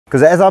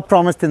Because as I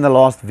promised in the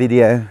last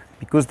video,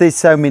 because there's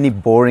so many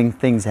boring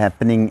things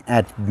happening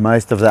at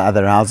most of the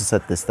other houses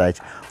at this stage,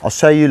 I'll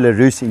show you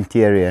LaRousse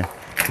interior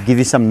to give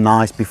you some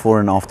nice before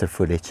and after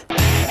footage.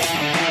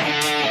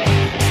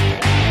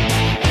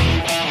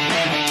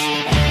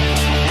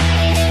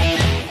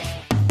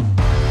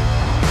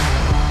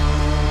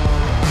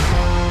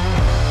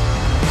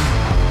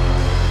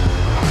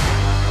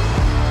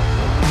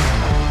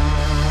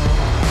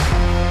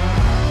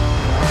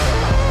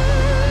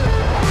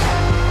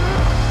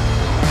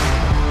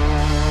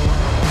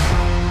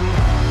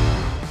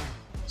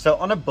 So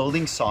on a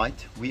building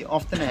site, we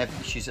often have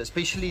issues,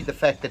 especially the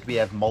fact that we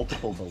have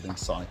multiple building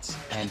sites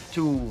and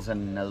tools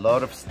and a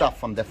lot of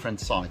stuff on different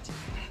sites.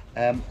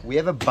 We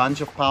have a bunch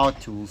of power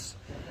tools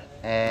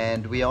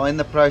and we are in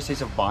the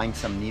process of buying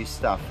some new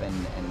stuff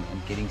and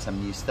getting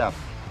some new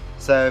stuff.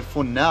 So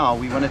for now,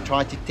 we want to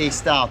try to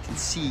test out and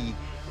see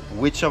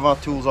which of our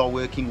tools are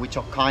working, which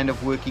are kind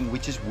of working,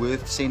 which is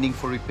worth sending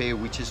for repair,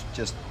 which is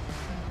just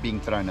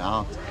being thrown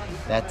out,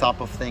 that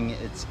type of thing.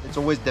 It's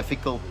always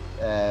difficult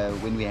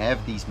when we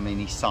have these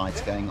many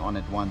sites going on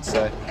at once.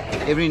 So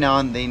every now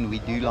and then we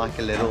do like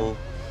a little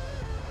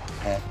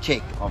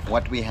check of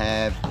what we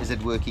have. Is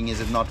it working?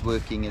 Is it not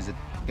working? Is it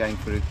going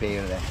for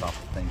repair? That type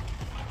of thing.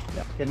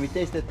 Yeah. Can we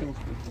test the tools?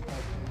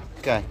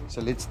 Okay,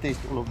 so let's test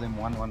all of them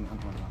one.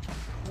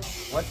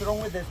 What's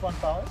wrong with this one,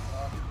 Power?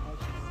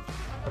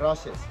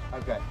 Brushes.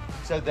 Okay,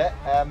 so that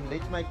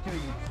let's make two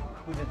each.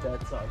 Put it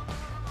that side.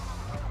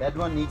 That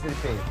one needs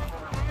repair.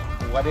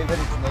 Whatever is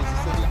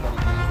necessary, but it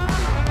needs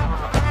repair.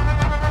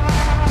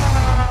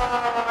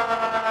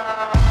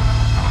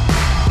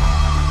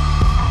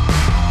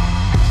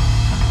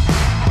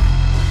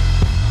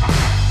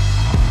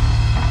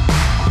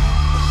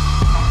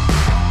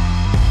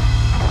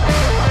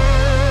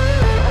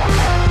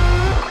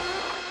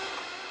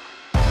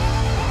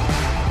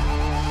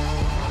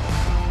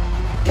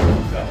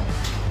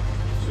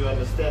 To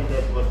understand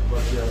that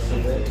what you are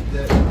saying.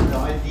 The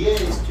idea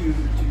is to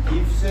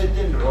give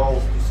certain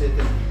roles to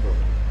certain people,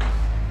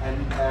 and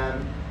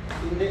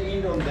in the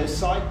end, on this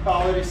side,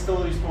 Power is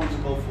still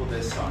responsible for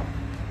this side.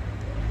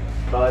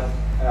 But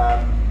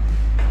I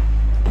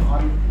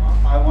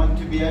want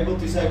to be able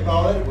to say,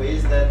 Power,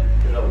 where's that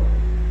drill?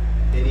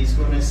 Then he's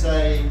going to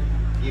say,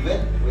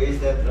 Given, where's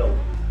that drill?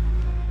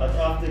 But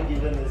after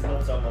Given, there's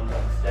not someone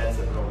else. That's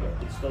the problem.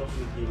 It stops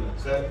with Given.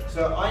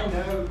 So I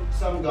know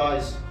some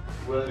guys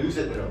will lose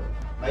a drill.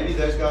 Maybe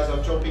those guys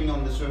are chopping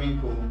on the swimming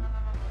pool.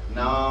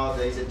 Now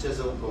there's a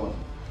chisel gone.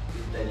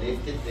 They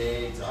left it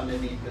there, it's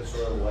underneath the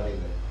soil,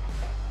 whatever.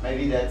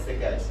 Maybe that's the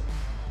case.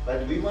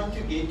 But we want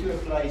to get to a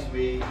place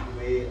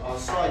where our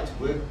sites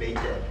work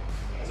better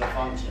as a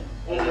function.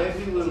 Or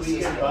maybe where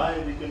we can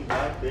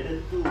buy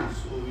better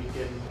tools, or we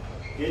can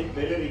get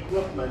better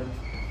equipment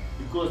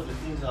because the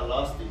things are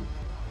lasting.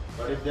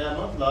 But if they are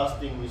not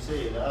lasting, we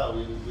say,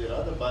 we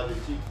rather buy the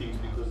cheap things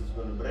because it's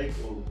going to break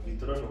or be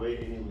thrown away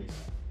anyway.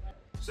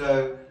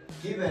 So,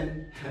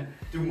 given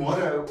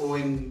tomorrow or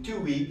in 2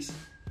 weeks,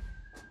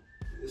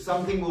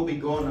 something will be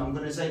gone, I'm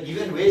going to say,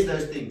 Given, where's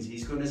those things?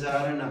 He's going to say,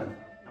 I don't know.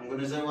 I'm going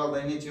to say, well,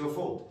 then it's your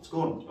fault. It's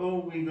gone.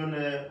 Or we're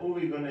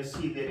gonna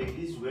see that it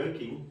is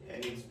working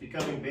and it's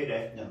becoming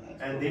better. Yeah,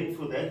 and cool. Then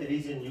for that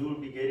reason, you will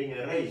be getting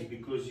a raise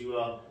because you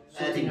are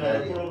sorting out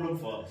a problem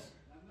for us.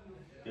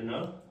 You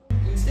know?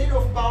 Instead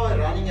of Power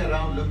running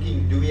around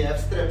looking, do we have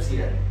strips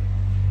here?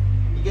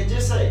 You can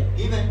just say,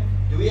 Given,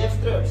 do we have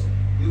strips?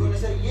 You're going to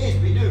say,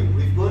 yes, we do.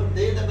 We've got,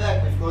 there in the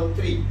back, we've got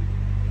 3.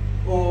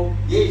 Or,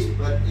 yes,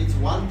 but it's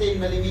 1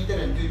 10mm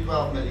and 2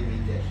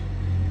 12mm.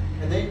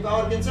 And then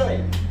Power can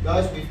say,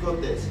 guys, we've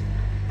got this.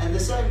 And the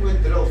same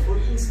with drills. For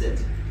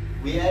instance,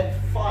 we had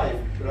 5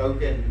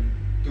 broken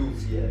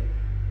tools here.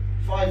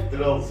 5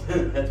 drills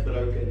that's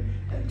broken.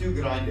 And 2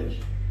 grinders,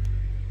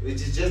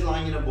 which is just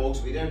lying in a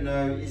box. We don't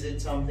know, is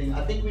it something?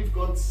 I think we've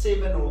got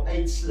 7 or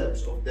 8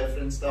 slips of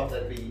different stuff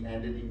that we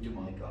handed into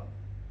my car.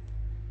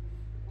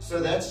 So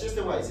that's just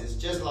a waste. It's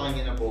just lying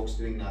in a box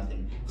doing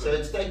nothing. So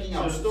it's taking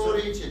up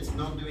storage, it's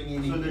not doing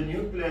anything. So the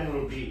new plan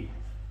will be,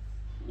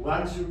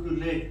 once you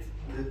collect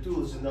the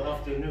tools in the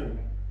afternoon,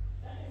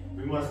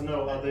 we must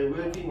know, are they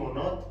working or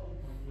not?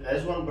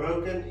 Has one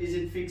broken? Is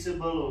it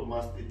fixable or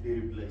must it be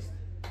replaced?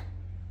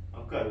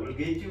 Okay, we'll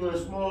get you a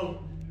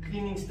small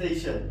cleaning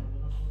station.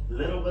 A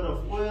little bit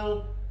of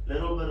oil,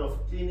 little bit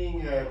of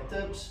cleaning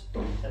tips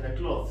and a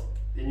cloth.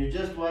 Then you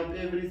just wipe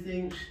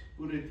everything,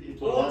 put it,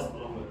 it will last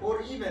longer.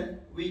 Or even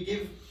we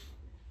give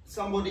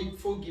somebody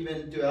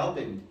Given to help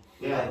him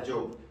with that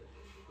job.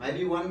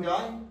 Maybe one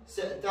guy,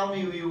 tell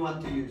me who you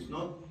want to use,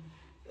 not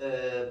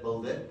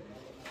Builder,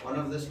 one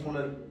of the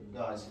smaller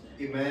guys.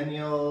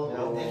 Emmanuel.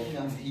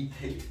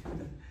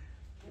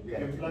 You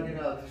can plug it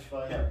out, it's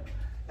fine.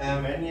 Yeah.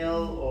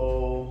 Emmanuel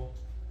or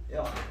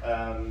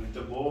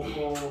the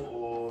Boko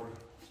or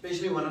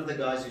especially one of the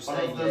guys who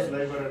say one of those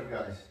labourer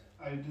guys.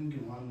 I think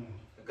Emmanuel.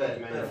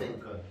 Okay,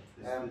 perfect. Okay.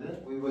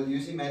 We will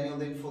use Emmanuel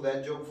then for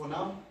that job for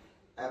now.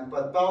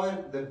 But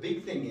Power, the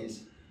big thing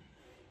is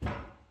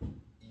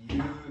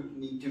you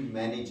need to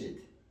manage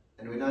it.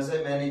 And when I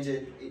say manage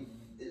it,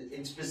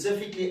 it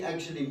specifically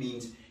actually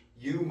means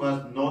you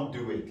must not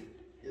do it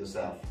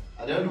yourself.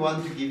 I don't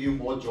want to give you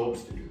more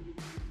jobs to do.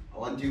 I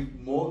want to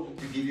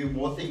give you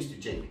more things to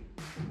check,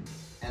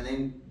 and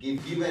then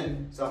give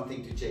given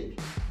something to check,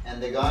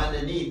 and the guy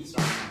underneath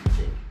something to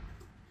check.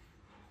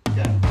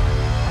 Okay.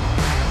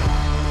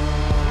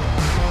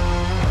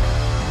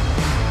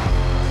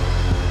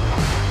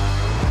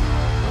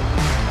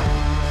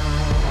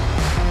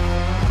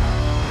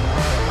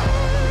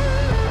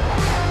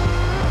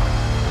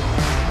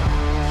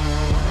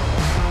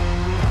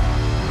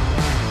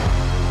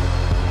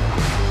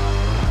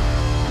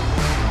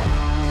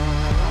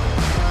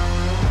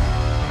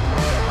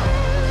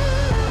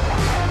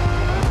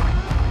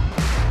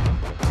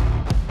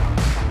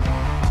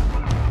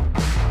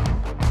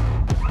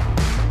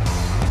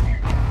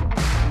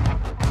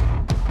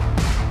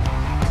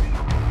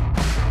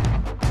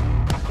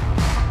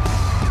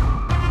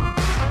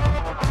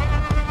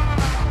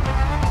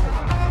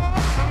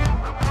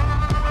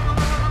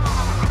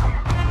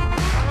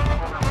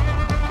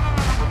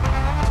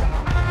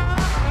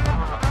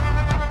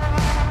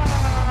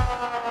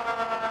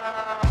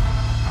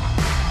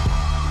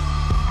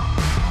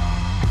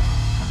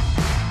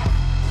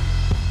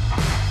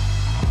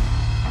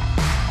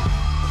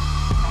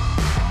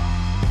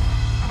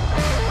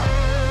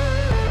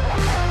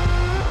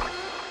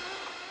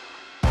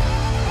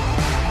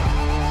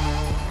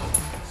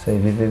 So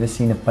if you've ever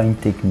seen a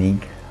paint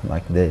technique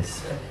like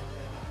this,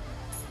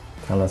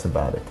 tell us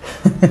about it.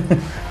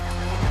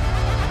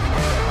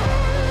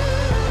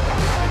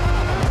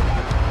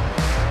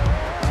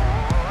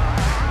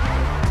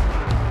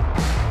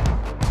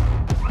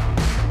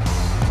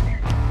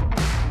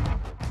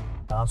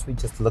 The house we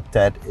just looked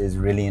at is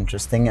really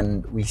interesting,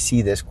 and we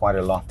see this quite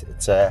a lot.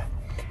 It's a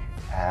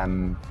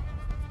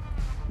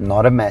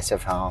not a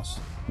massive house,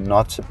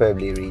 not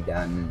superbly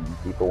redone.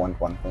 People want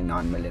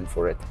 1.9 million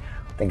for it.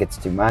 I think it's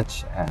too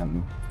much.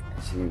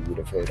 As you would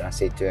have heard, I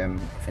said to him,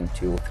 if in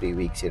 2 or 3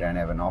 weeks you don't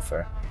have an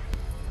offer,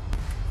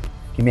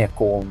 give me a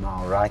call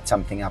now, write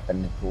something up,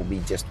 and it will be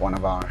just one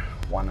of our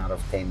 1 out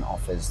of 10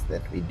 offers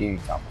that we do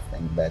type of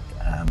thing. But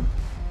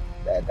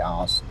that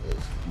house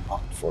is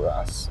not for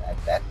us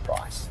at that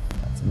price.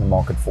 It's in the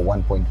market for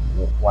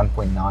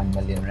 1.9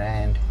 million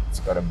rand. It's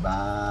got a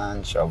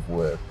bunch of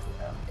work.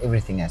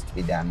 Everything has to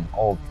be done.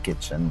 Old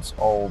kitchens,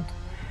 old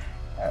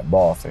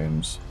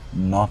bathrooms,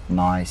 not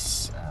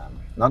nice,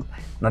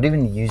 not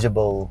even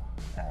usable.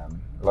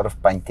 A lot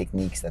of paint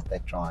techniques that they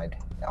tried,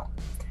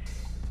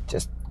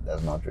 just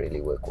does not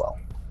really work well.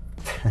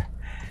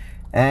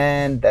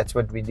 And that's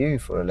what we do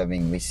for a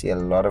living. We see a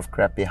lot of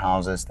crappy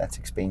houses. That's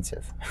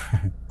expensive.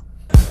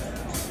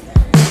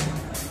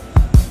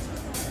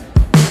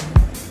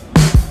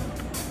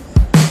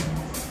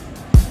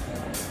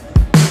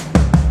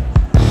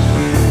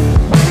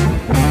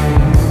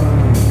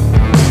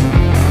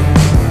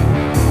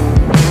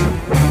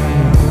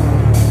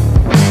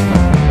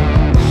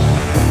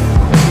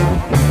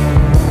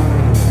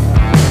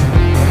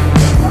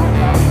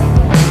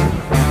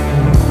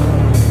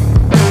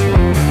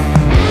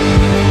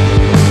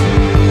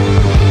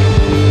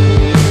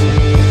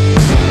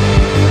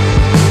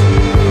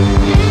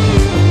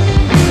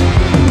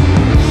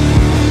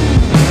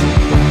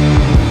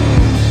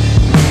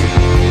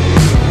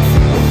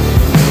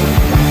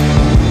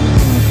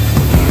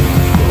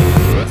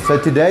 So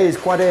today is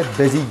quite a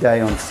busy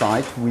day on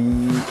site.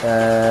 We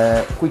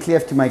quickly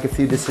have to make a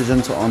few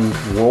decisions on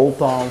wall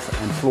tiles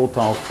and floor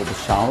tiles for the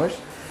showers.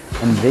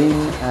 And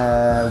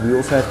then we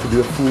also have to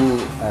do a full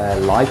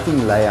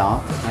lighting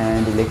layout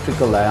and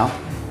electrical layout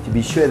to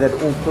be sure that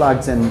all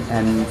plugs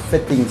and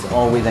fittings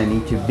are where they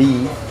need to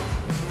be.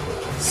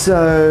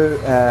 So,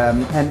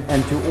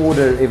 and to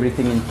order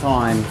everything in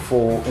time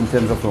in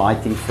terms of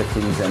lighting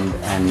fittings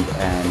and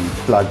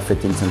plug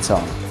fittings and so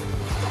on.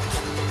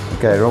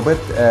 Okay, Robert,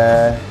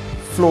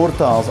 floor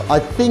tiles. I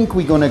think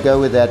we're going to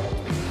go with that.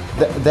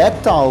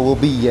 That tile will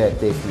be here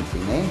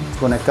definitely, eh? It's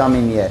going to come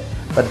in here.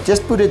 But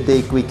just put it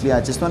there quickly.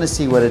 I just want to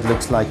see what it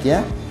looks like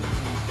here.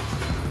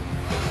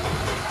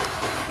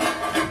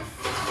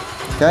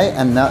 Okay,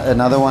 and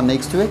another one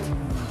next to it.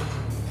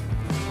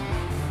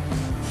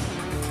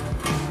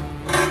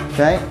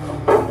 Okay,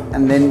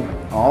 and then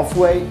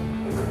halfway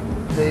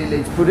there,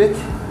 let's put it.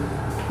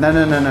 No,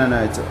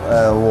 it's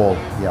a wall,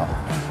 yeah.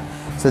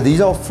 So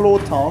these are floor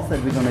tiles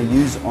that we're going to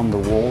use on the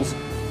walls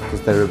because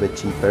they're a bit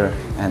cheaper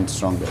and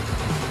stronger.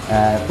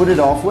 Put it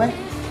halfway.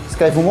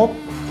 Skuif hom op.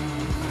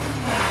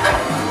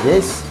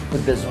 Yes,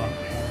 put this one.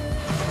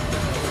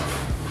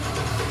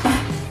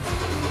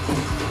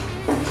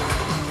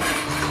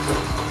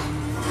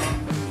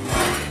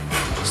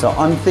 So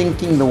I'm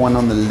thinking the one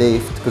on the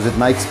left because it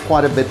makes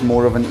quite a bit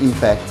more of an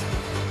impact,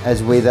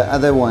 as where the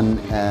other one,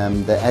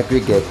 the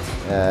aggregate,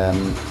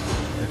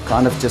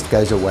 kind of just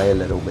goes away a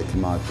little bit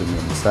in my opinion.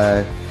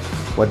 So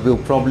what we'll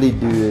probably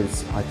do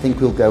is, I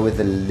think we'll go with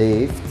the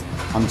left.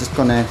 I'm just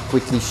gonna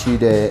quickly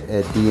shoot a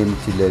DM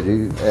to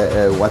LaRue,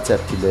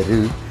 WhatsApp to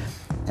LaRue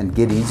and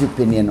get his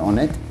opinion on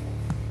it.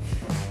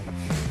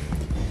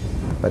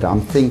 But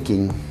I'm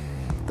thinking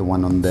the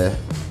one on the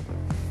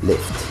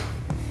left.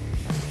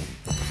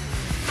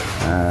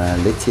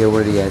 Let's hear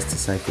what he has to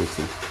say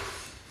quickly.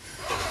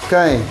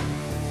 Okay,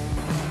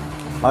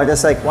 like I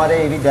say, quite a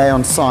heavy day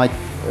on site.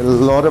 A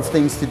lot of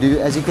things to do.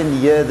 As you can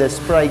hear, the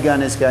spray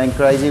gun is going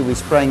crazy. We're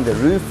spraying the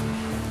roof.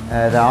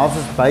 The house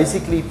is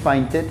basically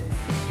painted.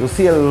 You'll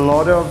see a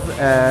lot of,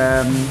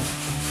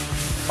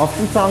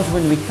 oftentimes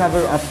when we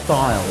cover up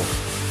tile,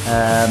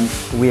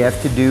 we have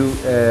to do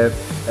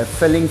a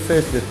filling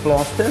first with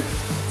plaster.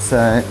 So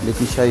let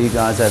me show you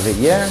guys over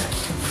here.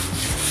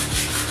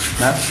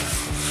 No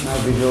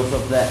visuals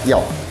of that.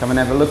 Yeah, come and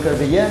have a look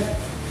over here.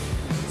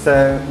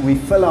 So we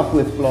fill up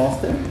with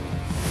plaster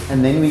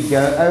and then we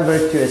go over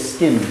to a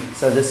skim.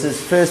 So this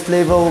is first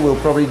level. We'll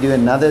probably do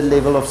another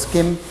level of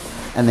skim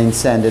and then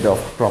sand it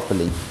off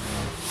properly.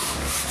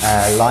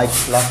 Like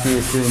we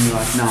are doing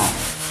right now.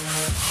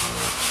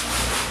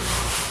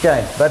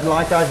 Okay, but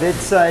like I did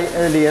say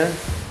earlier,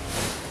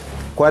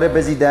 quite a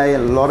busy day, a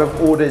lot of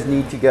orders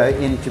need to go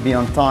in to be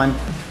on time.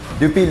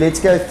 Doopy, let's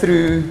go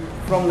through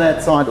from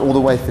that side all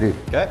the way through.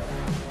 Okay.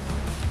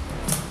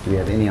 Do we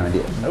have any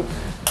idea? Nope.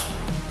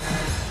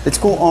 Let's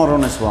call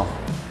Aaron as well.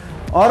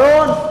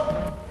 Aaron!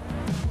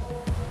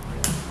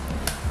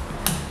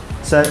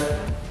 So,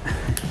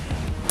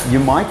 you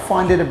might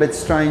find it a bit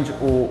strange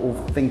or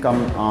think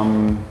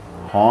I'm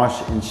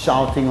harsh in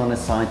shouting on a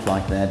site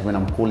like that when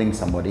I'm calling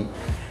somebody.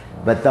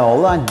 But the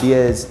whole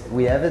idea is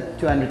we have a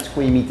 200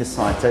 square meter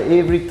site. So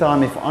every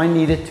time if I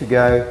needed to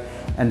go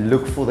and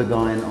look for the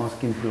guy and ask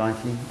him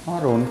politely,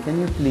 Aaron, can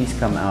you please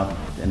come out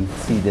and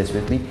see this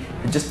with me?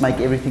 It just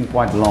make everything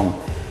quite long.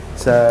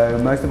 So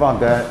most of our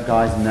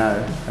guys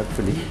know,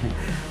 hopefully.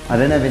 I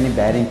don't have any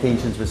bad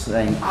intentions with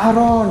saying,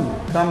 Aaron,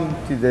 come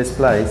to this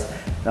place.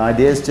 The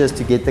idea is just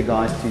to get the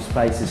guys to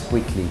spaces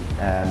quickly.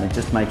 It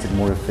just makes it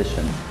more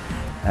efficient.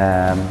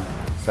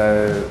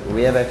 So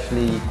we have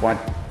actually quite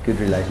good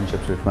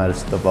relationships with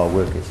most of our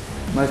workers.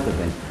 Most of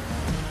them.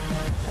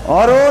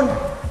 Aaron!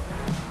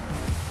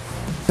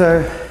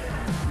 So,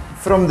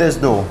 from this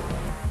door,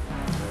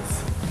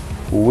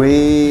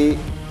 where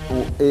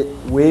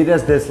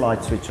does this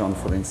light switch on,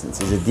 for instance?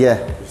 Is it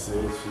here?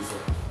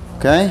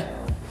 Okay.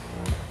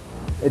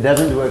 It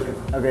doesn't work.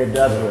 Okay, it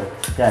does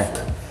work. Okay.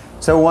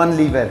 So one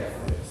lever.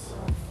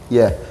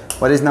 Yeah.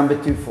 What is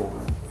number 2 for?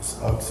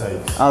 It's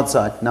outside.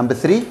 Outside. Number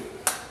 3?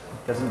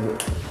 Doesn't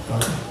work.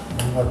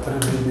 Number 3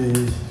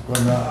 maybe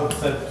going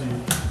outside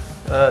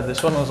too.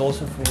 This one was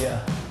also for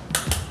here.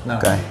 No.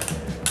 Okay.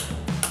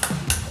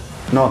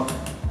 Not.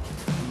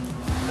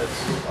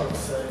 Let's go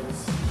outside.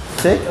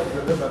 See?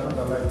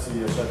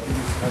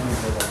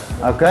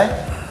 Okay.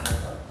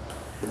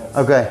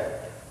 Okay.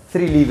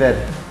 3 lever.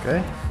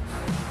 Okay.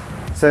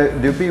 So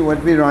Doopy,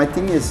 what we're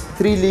writing is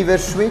 3 lever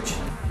switch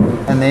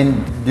and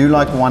then do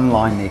like one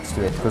line next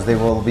to it because there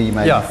will be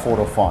maybe 4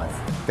 or 5.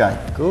 Okay.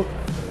 Cool.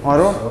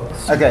 Aaron?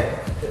 Okay.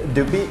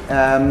 Doopy,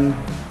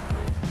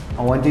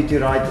 I want you to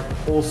write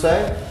also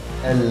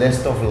a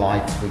list of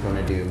lights we're going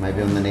to do,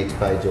 maybe on the next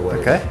page or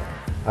whatever. Okay.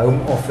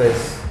 Home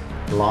office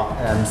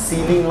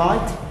ceiling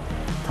light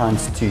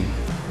times 2.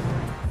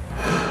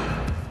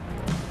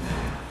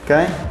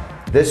 Okay.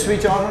 This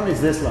switch on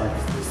is this light.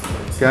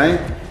 Okay.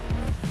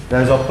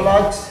 Those are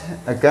plugs.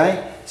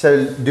 Okay.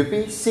 So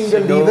Doopy,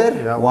 single lever,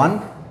 yeah.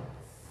 1.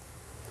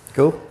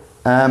 Cool.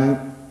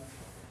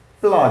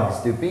 Plugs,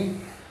 Doopy.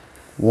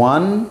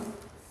 1,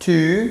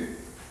 2,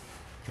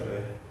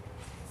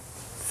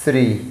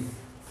 3.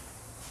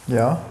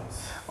 Yeah.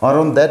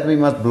 Aaron, that we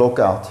must block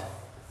out.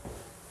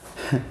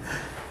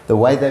 The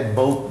way they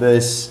built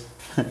this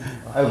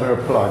over a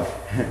plug.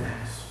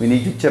 We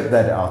need to chip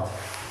that out.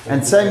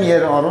 And same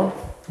here, Aaron.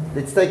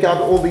 Let's take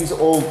out all these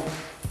old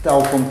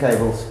telecom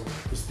cables.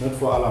 It's not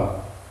for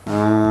alarm.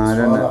 I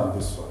don't know.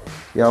 This one.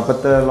 Yeah,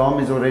 but the alarm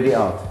is already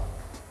out.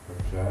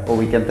 Okay. Or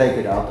we can take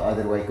it out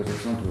either way because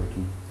it's not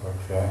working.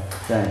 Okay.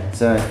 Okay,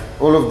 so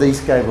all of these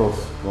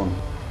cables gone.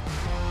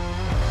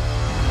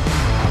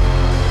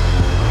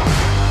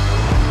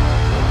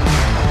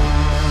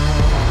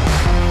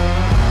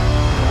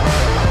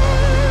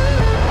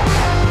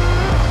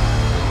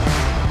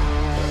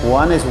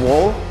 One is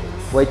wall.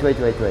 Wait.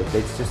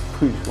 Let's just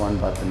push one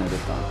button at a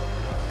time.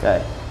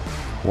 Okay.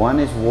 One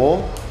is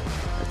wall.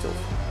 That's off.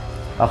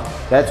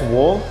 Oh, that's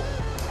wall.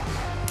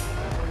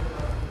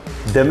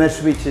 Dimmer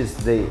switch is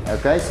there.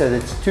 Okay, so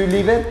that's 2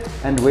 lever.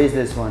 And where's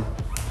this one?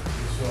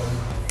 This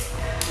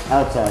one.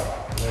 Outside.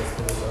 Yes,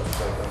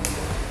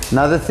 outside.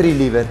 Another 3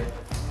 lever.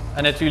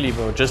 And a 2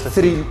 lever, or just a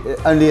 3,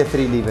 only a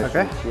 3 lever.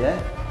 Okay. Switch,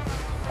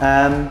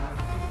 yeah.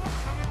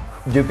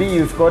 Doopy,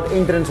 you've got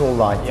entrance hall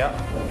light. Yeah.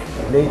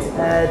 Let's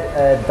add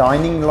a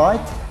dining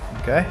light.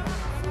 Okay.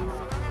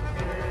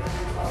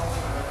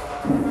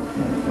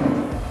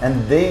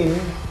 And then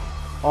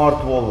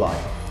art wall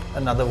light.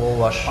 Another wall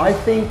wash. I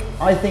think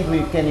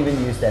we can even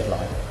use that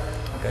light.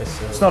 Okay,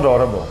 so It's not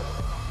horrible.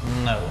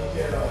 no,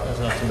 that's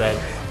not too bad.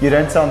 You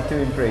don't sound too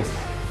impressed.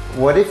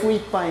 What if we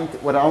paint,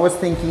 what I was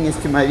thinking is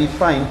to maybe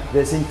paint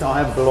this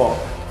entire block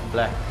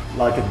Black.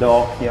 like a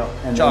dark, yeah,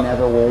 and Chalk. then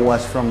have a wall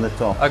wash from the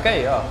top.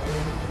 Okay, yeah.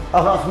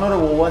 Oh, not a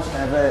wall wash,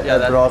 have a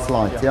that- brass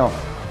light, yeah.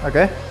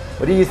 Okay.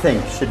 What do you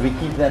think? Should we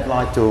keep that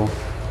light or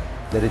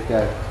let it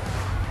go?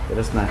 Let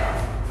us know.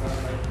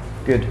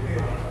 Good.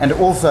 And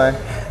also,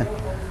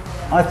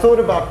 I thought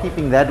about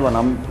keeping that one.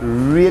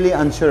 I'm really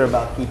unsure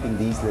about keeping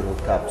these little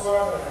cups.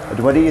 But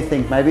what do you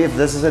think? Maybe if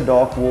this is a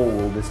dark wall,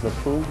 will this look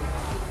cool?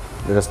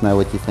 Let us know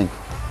what you think.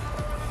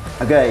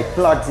 Okay,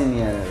 plugs in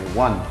here.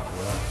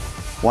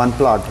 One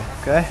plug.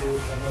 Okay.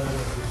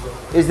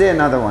 Is there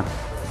another one?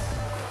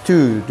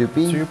 Two,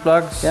 Doopy. 2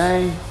 plugs.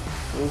 Okay.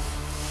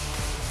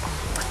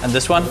 And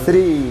this one?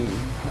 3,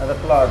 another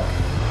plug.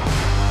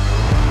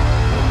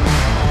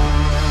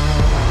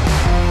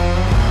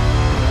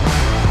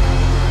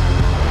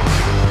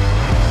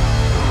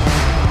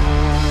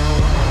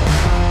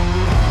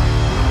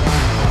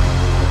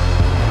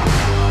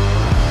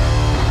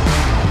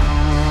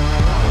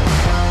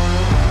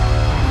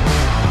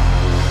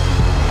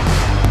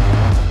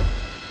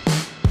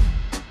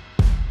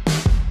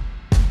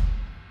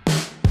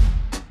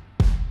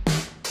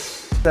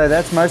 So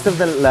that's most of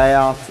the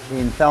layout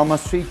in Thelma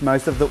Street.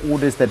 Most of the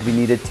orders that we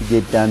needed to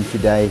get done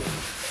today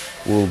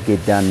will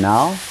get done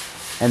now.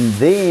 And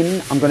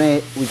then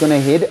we're gonna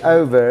head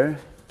over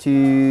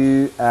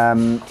to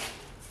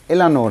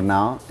Eleanor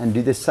now and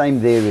do the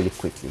same there really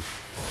quickly.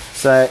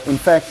 So in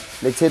fact,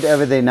 let's head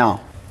over there now.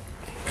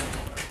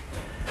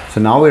 So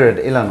now we're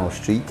at Eleanor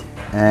Street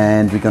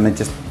and we're gonna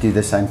just do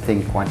the same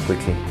thing quite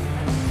quickly.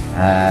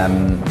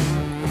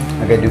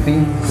 Okay,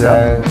 Doopy,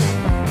 so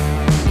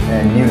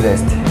new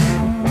list.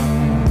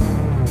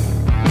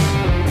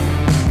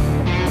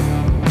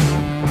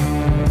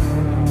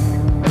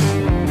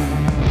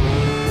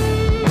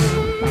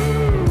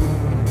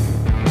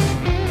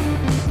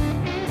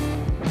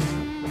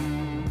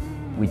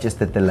 We just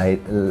did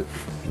the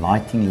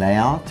lighting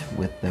layout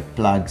with the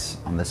plugs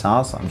on this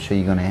house. I'm sure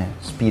you're going to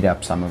speed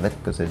up some of it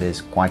because it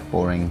is quite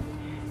boring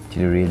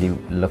to really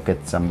look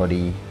at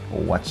somebody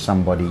or watch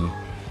somebody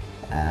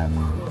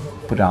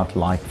put out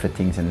light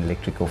fittings and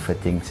electrical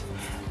fittings.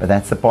 But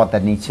that's the part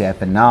that needs to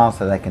happen now,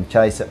 so they can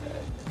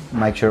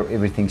make sure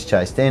everything's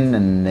chased in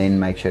and then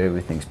make sure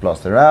everything's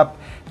plastered up.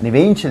 And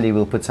eventually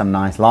we'll put some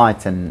nice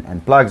lights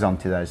and plugs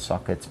onto those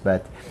sockets.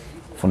 But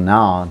for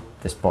now,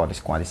 this part is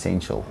quite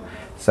essential.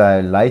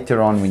 So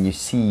later on, when you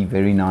see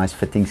very nice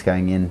fittings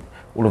going in,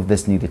 all of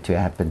this needed to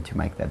happen to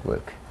make that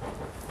work.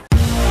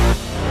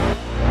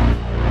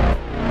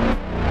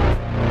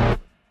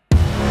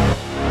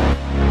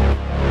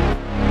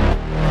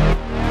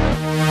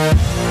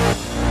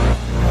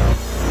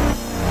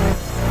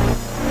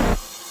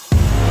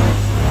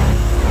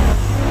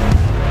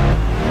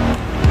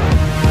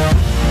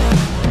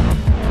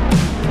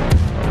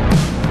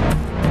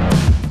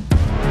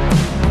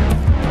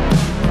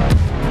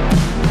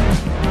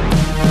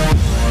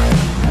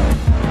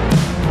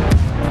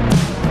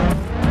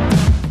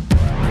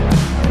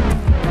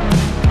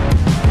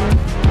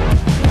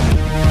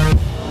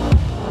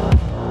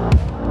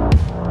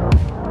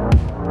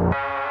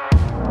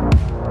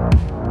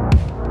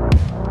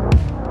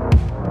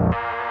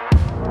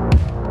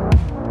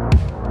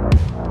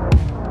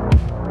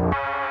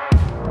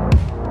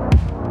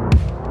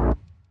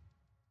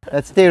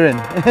 That's Darren.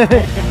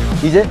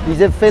 He's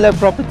a fellow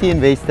property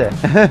investor.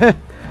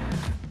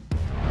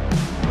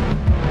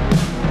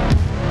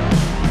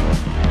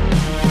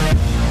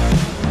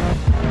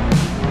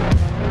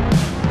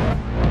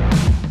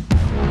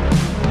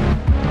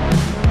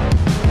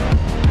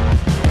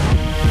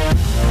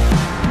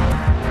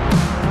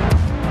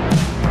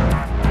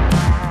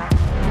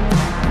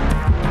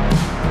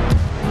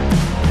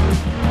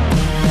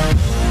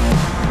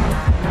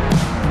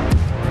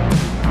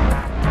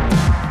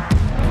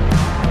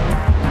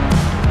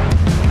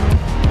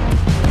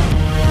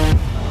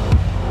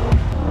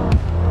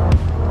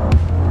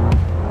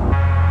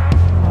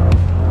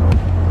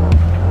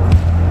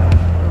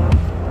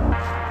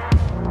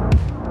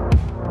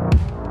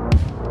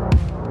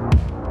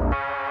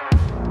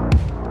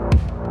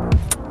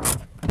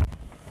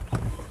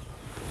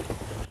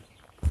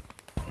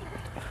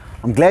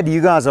 I'm glad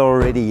you guys are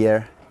already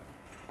here,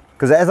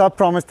 because as I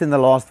promised in the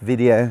last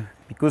video,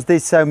 because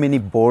there's so many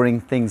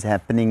boring things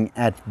happening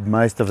at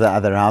most of the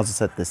other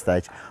houses at this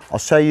stage, I'll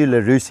show you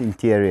LaRue's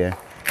interior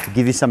to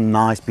give you some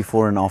nice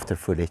before and after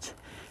footage.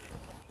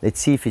 Let's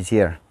see if he's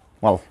here.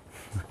 Well,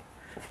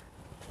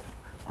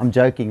 I'm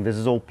joking, this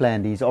is all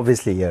planned, he's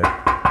obviously here.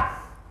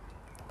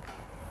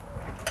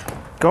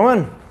 Come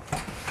on.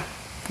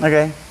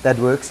 Okay, that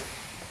works.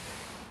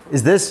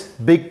 Is this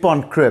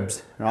Bigpond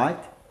cribs, right?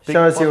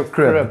 Show us your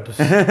crib.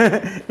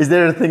 Is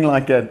there a thing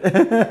like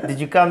that? Did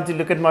you come to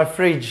look at my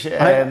fridge?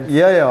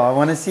 Yeah, I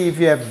want to see if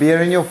you have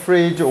beer in your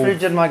fridge or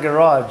Fridge in my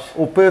garage.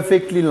 or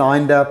perfectly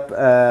lined up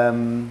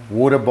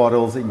water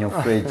bottles in your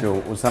fridge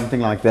or something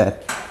like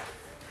that.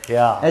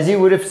 Yeah. As you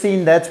would have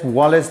seen, that's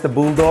Wallace the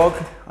bulldog.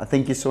 I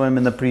think you saw him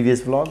in the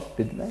previous vlog,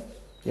 didn't they?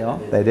 Yeah,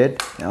 they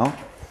did. Yeah.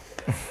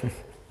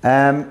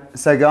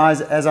 So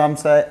guys, as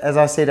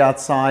I said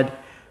outside,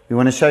 we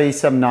want to show you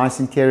some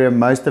nice interior.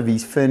 Most of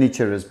his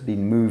furniture has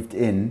been moved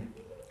in.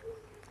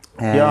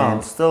 And Yeah,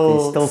 there's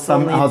still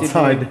some need to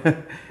outside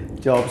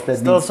jobs that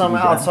Still needs some to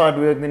be done. outside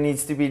work that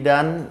needs to be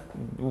done,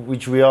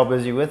 which we are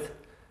busy with.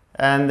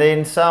 And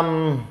then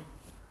some,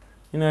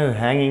 you know,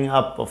 hanging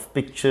up of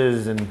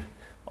pictures and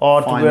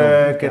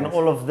artwork and details.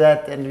 all of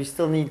that. And we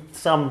still need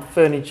some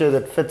furniture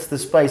that fits the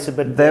space a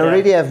bit They better.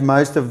 already have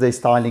most of their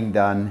styling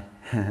done.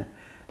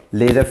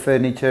 Leather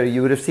furniture,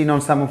 you would have seen on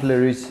some of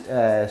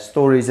Leroux's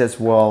stories as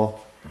well.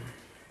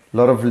 A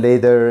lot of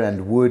leather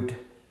and wood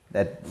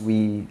that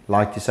we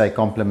like to say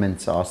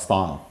complements our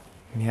style.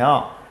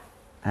 Yeah.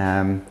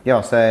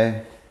 Yeah, so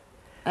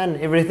And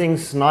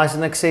everything's nice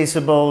and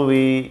accessible.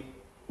 We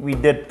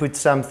did put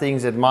some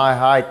things at my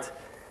height,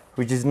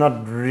 which is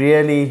not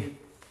really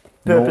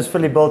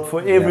purposefully built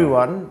for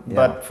everyone, Yeah.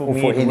 but for Or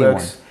me for it anyone.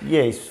 works.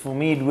 Yes, for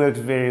me it works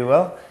very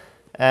well.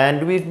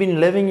 And we've been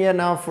living here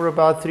now for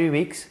about 3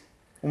 weeks.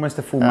 almost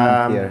a full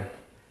month Um, here.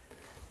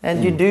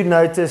 And you do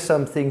notice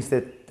some things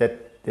that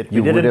we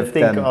You would didn't have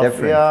think done of.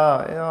 different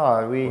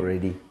Yeah,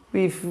 already.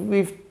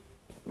 we've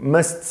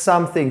missed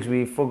some things.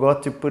 We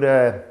forgot to put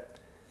a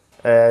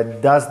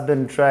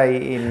dustbin tray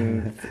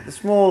in,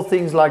 small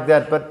things like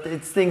that. But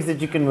it's things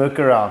that you can work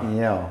around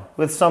Yeah.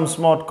 with some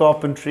smart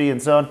carpentry and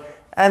so on.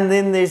 And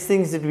then there's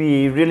things that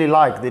we really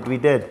like that we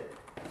did,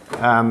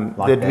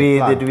 Like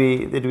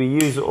that we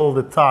use all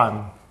the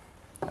time.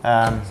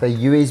 So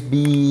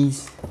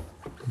USBs,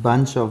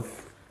 bunch of.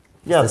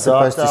 Yeah, They're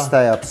supposed to data.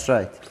 stay up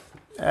straight.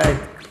 It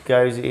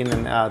goes in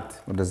and out.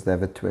 Or does it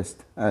have a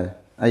twist? Oh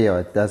yeah,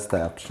 it does stay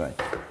up straight.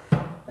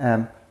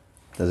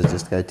 Does it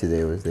just go to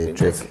there? Was there a It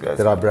trick? just goes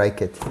Did I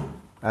break it?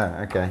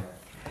 Oh, okay.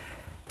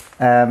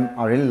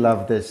 I really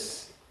love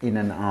this in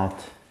and out.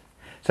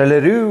 So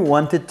Leroux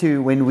wanted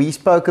to, when we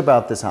spoke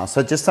about this house,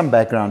 so just some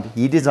background,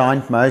 he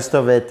designed most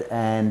of it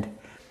and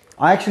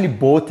I actually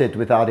bought it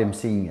without him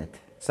seeing it,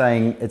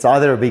 saying it's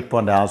either a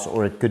Bigpond house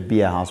or it could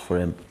be a house for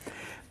him.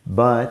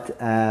 But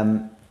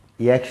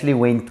he actually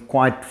went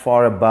quite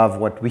far above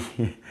what we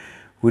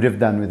would have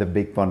done with a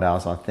Bigpond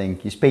house, I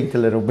think. You spent a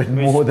little bit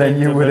more than spent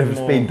you a would bit have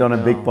more, spent on a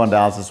yeah. Bigpond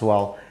house as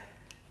well.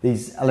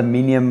 These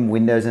aluminium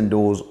windows and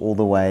doors all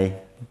the way,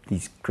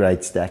 these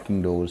great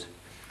stacking doors.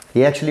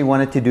 He actually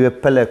wanted to do a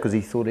pillar because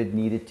he thought it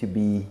needed to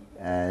be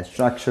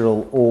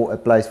structural or a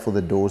place for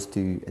the doors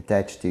to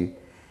attach to.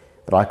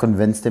 But I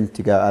convinced him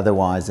to go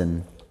otherwise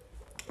and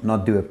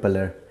not do a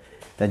pillar.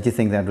 Don't you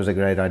think that was a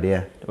great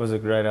idea? It was a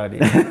great idea.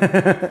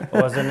 It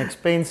was an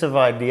expensive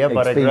idea,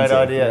 but a great Expensive,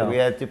 idea. yeah. We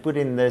had to put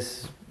in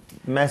this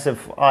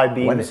massive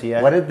I-beams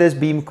here. What did this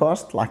beam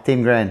cost? Like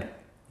 10 grand.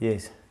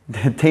 Yes.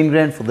 10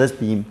 grand for this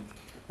beam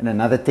and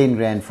another 10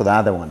 grand for the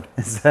other one.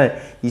 So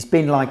he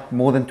spent like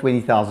more than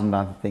 20,000,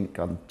 I think,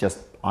 on just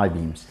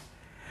I-beams.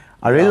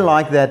 I really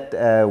like that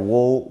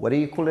wall, what do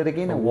you call it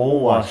again? A wall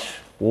wash.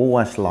 Wall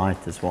wash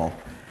light as well.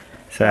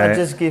 So It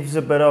just gives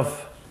a bit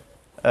of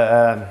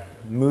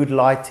mood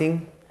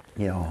lighting.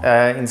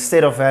 yeah.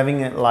 Instead of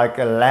having it like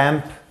a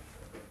lamp,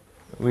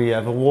 we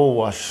have a wall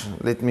wash.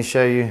 Let me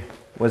show you.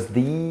 Was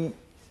the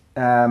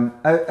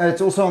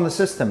it's also on the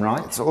system,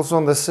 right? It's also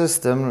on the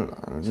system.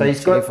 So he's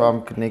See got- if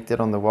I'm connected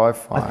on the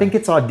Wi-Fi. I think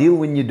it's ideal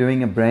when you're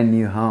doing a brand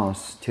new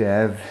house to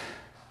have.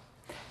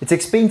 It's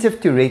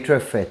expensive to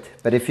retrofit,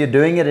 but if you're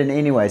doing it in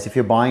any ways, if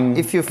you're buying,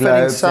 if you're fitting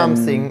globes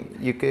something,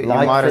 and you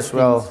light might as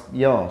well. fittings,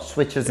 yeah,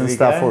 switches There and we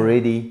stuff go.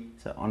 already,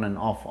 so on and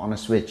off on a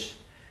switch.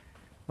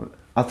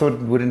 I thought it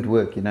wouldn't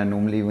work. You know,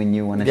 normally when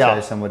you want to Yeah.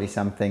 show somebody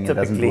something, it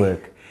doesn't Typically.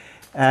 work.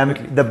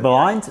 The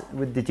blinds,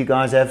 did you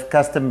guys have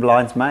custom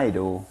blinds made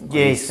or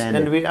Yes,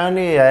 standard? and we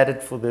only had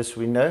it for this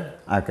window.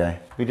 Okay.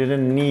 We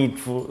didn't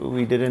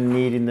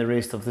need in the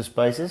rest of the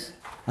spaces.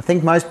 I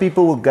think most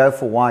people will go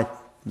for white,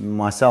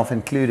 myself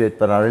included,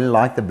 but I really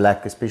like the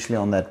black, especially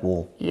on that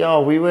wall. Yeah,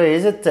 we were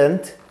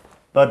hesitant,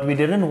 but we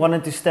didn't want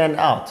it to stand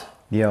out.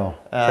 Yeah.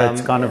 So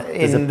it's kind of in the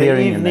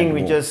disappearing evening in that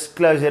we wall. just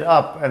close it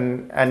up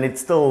and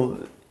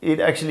it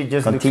actually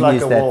just looks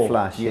Continues like a that wall.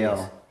 flash. Yes.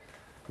 Yeah.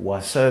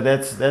 Wash. So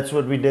that's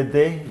what we did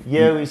there.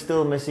 Here we're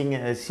still missing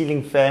a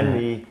ceiling fan.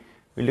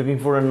 We're looking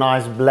for a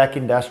nice black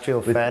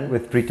industrial fan.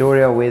 With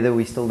Pretoria weather,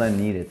 we still don't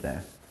need it though.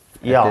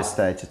 Yeah. At this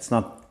stage, it's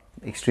not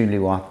extremely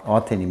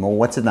hot anymore.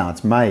 What's it now?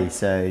 It's May,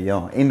 so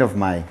yeah, end of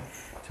May.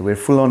 So we're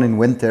full on in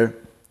winter.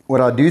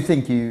 What I do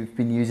think you've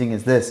been using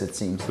is this, it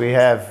seems. We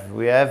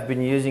have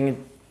been using it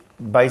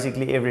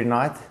basically every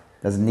night.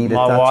 Does it need a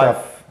My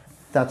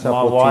touch up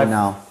My or two wife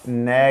now?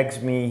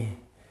 nags me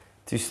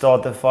to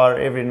start the fire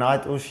every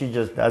night, or she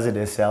just does it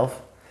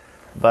herself.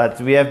 But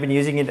we have been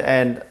using it,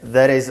 and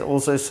that is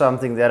also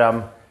something that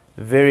I'm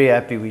very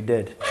happy we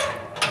did,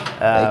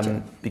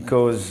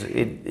 because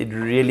it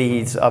really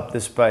heats up the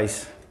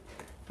space,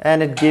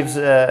 and it gives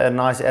a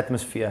nice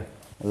atmosphere.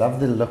 I love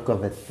the look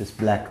of it, this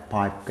black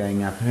pipe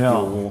going up Yeah.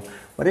 your wall.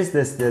 What is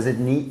this? Does it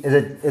need?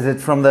 Is it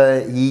from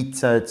the heat?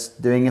 So it's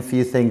doing a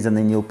few things, and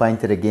then you'll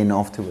paint it again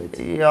afterwards.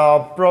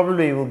 Yeah,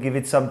 probably we'll give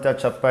it some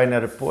touch-up paint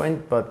at a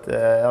point, but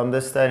on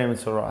this stadium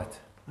it's all right.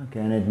 Okay,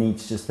 and it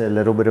needs just a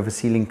little bit of a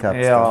ceiling cut.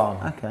 Yeah.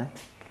 Still. Okay.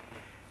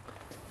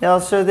 Yeah,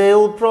 so there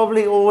will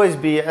probably always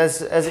be,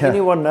 as Yeah.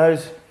 anyone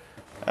knows,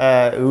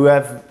 who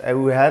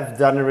have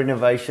done a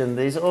renovation,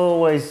 there's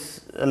always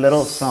a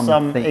little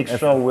some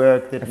extra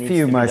work that needs to be done. A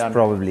few most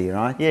probably,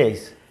 right?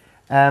 Yes.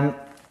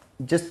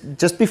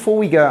 Just before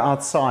we go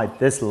outside,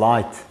 this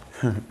light.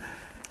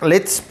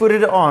 Let's put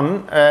it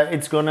on.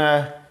 It's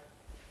gonna.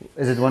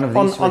 Is it one of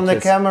these switches? On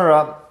the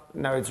camera?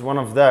 No, it's one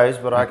of those,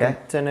 but I can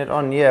turn it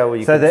on. Yeah, or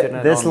you can turn it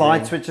on. This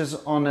light switches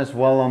on as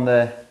well on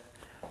the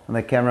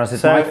cameras.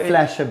 It might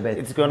flash a bit.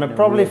 It's gonna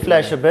probably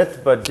flash a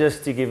bit, but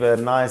just to give a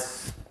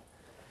nice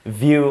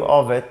view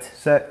of it.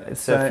 So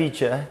it's a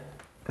feature.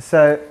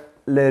 So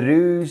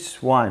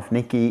Leroux's wife,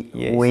 Nikki,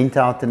 went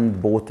out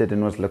and bought it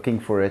and was looking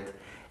for it.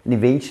 And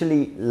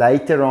eventually,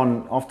 later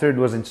on, after it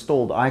was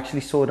installed, I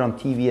actually saw it on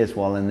TV as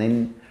well. And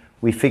then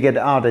we figured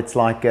out it's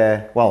like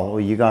well,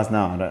 you guys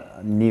know,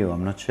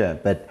 I'm not sure,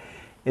 but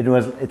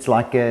it's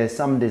like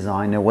some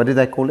designer. What do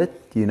they call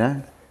it? Do you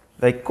know?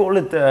 They call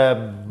it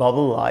a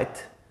bubble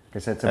light.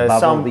 Because it's a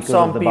bubble because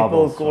of the bubbles. Some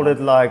people call it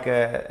like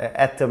a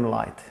atom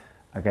light.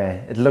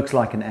 Okay, it looks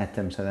like an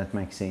atom, so that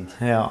makes sense.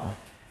 Yeah.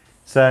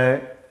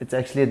 So it's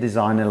actually a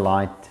designer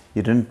light.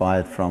 You didn't buy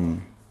it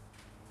from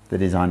the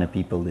designer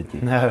people, did you?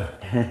 No.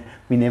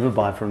 We never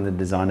buy from the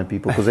designer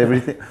people because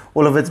everything,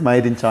 all of it's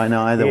made in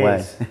China either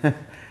way.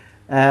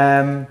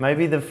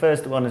 Maybe the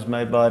first one is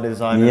made by a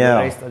designer. The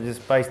rest I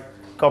just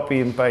copy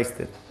and paste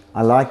it.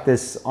 I like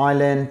this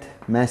island,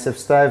 massive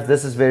stove.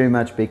 This is very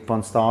much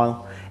Bigpond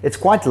style. It's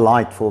quite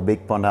light for a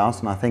Bigpond house,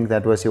 and I think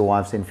that was your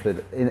wife's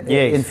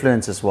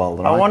influence as well.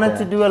 Right? I wanted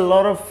to do a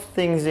lot of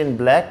things in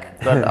black,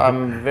 but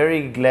I'm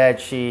very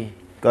glad she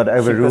got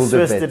overruled she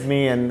persisted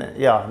me, and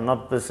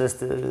not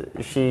persisted.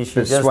 She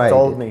just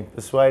told me,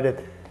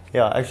 persuaded.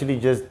 Yeah, actually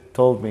just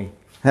told me.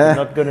 You're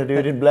not going to do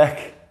it in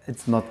black.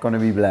 It's not going to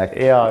be black.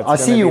 Yeah, I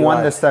see you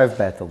won the stove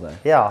battle though.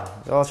 Yeah,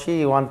 well,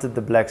 she wanted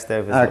the black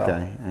stove as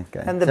well.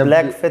 Okay. And the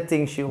black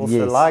fitting she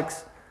also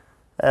likes.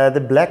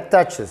 The black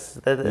touches.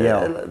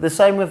 The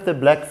same with the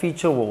black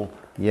feature wall.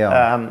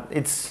 Yeah.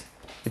 It's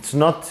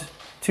not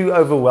too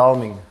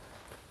overwhelming.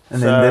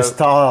 And then this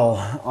tile.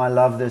 I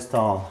love this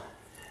tile.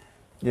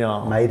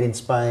 Yeah. Made in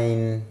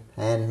Spain,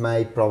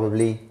 handmade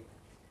probably.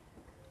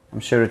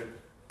 I'm sure it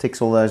ticks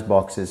all those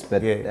boxes,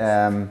 but you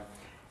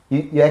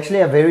actually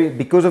have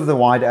because of the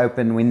wide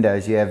open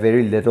windows, you have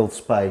very little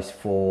space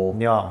for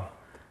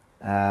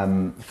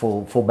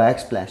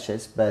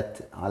backsplashes, but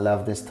I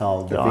love this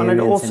tile. And it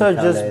also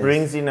just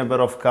brings in a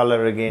bit of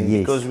color again,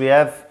 because we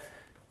have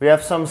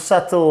some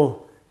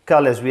subtle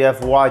colors. We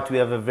have white, we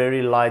have a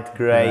very light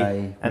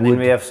gray, and then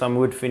we have some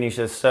wood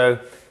finishes. So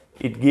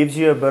it gives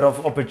you a bit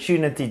of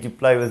opportunity to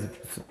play with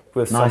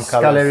nice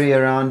some colors. Colory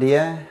around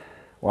here.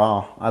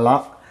 Wow, I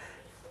love.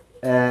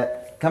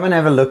 Come and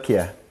have a look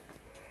here.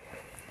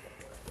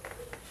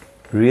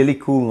 Really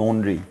cool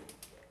laundry.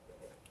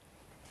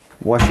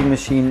 Washing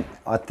machine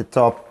at the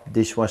top,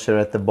 dishwasher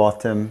at the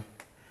bottom.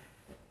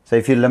 So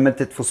if you're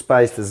limited for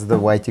space, this is the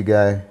way to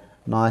go.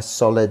 Nice,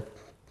 solid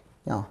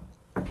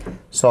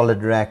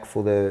rack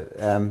for the.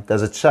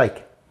 Does it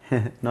shake?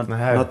 not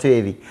too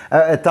heavy.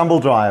 A tumble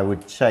dryer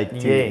would shake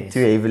too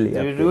heavily.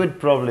 It would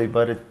probably,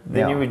 but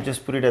then you would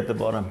just put it at the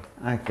bottom.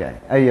 Okay.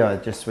 Oh yeah,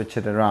 just switch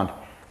it around.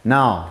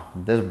 Now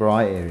this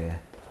braai area.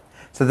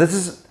 So this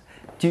is.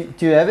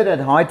 To have it at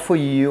height for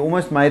you, you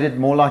almost made it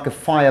more like a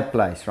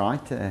fireplace, right?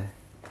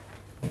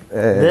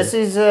 This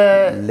is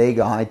leg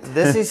height.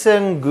 This is a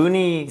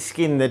nguni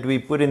skin that we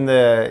put in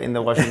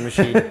the washing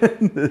machine,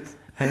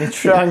 and it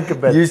shrunk a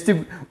bit.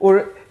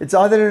 Or it's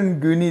either a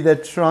nguni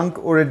that shrunk,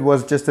 or it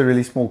was just a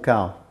really small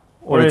cow,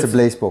 or it's a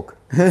blazebok.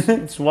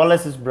 It's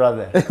Wallace's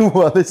brother.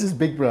 Wallace's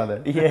big brother.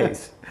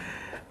 Yes.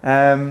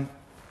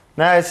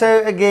 No,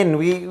 so again,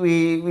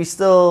 we're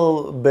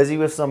still busy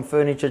with some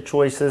furniture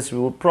choices. We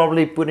will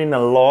probably put in a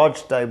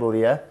large table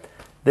here.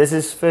 This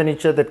is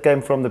furniture that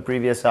came from the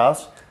previous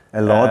house.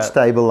 A large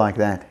table like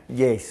that?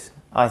 Yes,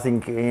 I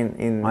think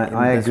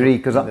I agree,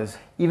 because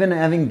even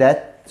having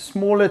that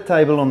smaller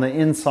table on the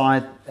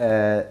inside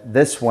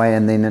this way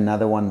and then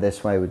another one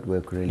this way would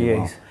work really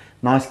well.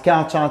 Nice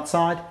couch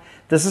outside.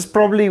 This is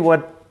probably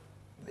what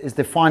is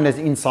defined as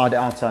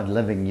inside-outside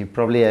living. You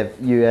probably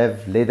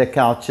have leather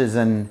couches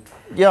and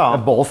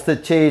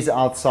bolstered chairs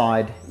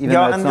outside, even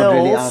though it's not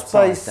really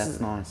outside.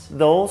 That's nice.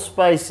 The whole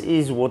space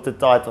is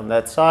watertight on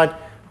that side.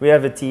 We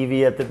have a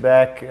TV at the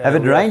back. Have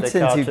it rained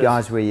since you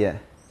guys were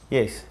here?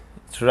 Yes,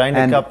 it's rained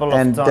a couple of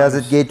times. And does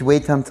it get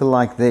wet until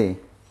like there?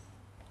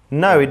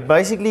 No, it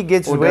basically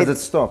gets wet. Or does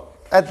it stop?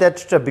 At that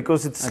strip,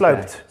 because it's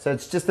sloped. Okay. So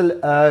it's just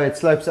it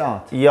slopes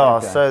out? Yeah,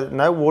 so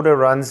no water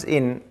runs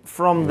in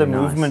from the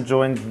movement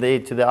joint there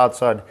to the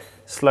outside.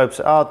 Slopes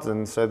out,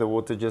 and so the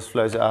water just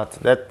flows out.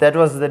 That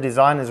was the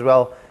design as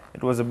well.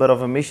 It was a bit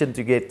of a mission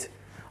to get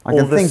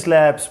all the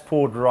slabs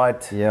poured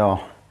right. Yeah,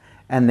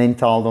 and then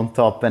tiled on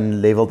top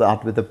and leveled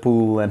out with the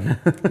pool and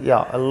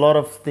a lot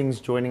of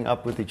things joining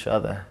up with each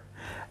other.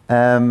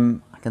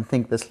 I can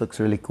think this looks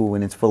really cool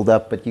when it's filled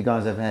up, but you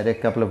guys have had a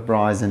couple of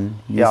braais and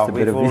used a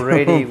bit of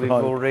we've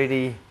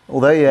already.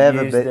 Although you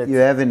have you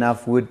have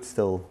enough wood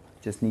still,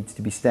 just needs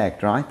to be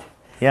stacked, right?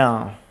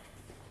 Yeah.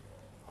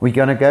 We're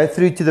gonna go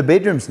through to the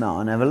bedrooms now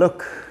and have a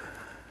look.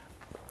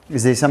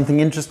 Is there something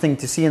interesting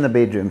to see in the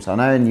bedrooms? I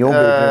know in your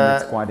bedroom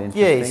it's quite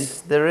interesting.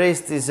 Yes, the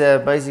rest is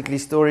basically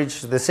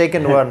storage. The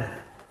second one.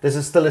 This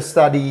is still a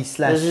study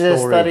slash storage. This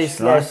is a study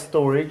slash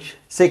storage.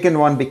 Second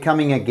one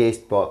becoming a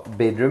guest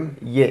bedroom.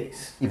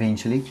 Yes.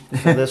 Eventually.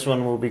 So this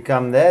one will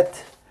become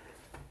that.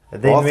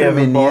 Then we have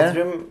a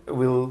bathroom.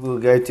 We'll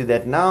go to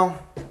that now.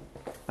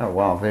 Oh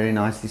wow, very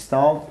nicely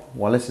styled.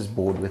 Wallace is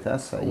board with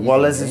us. So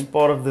Wallace is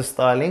part of the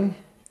styling.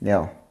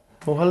 Yeah.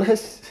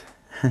 Wallace.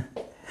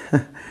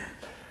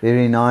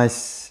 Very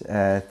nice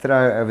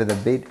throw over the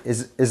bed.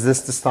 Is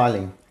this the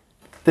styling?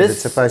 This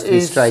is supposed to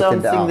be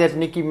straightened out? Something that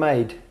Nikki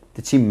made.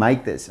 Did she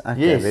make this? Okay,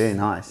 yes. Very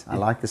nice. I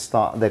like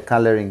the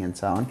coloring and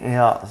so on.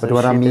 Yeah. But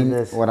what I'm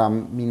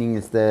meaning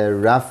is the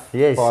rough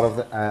part of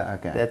the.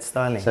 Okay. That's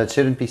styling. So it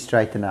shouldn't be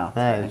straightened out.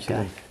 No, it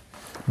shouldn't.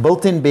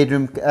 Built-in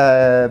bedroom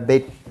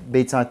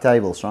bedside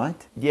tables,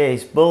 right?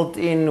 Yes, built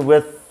in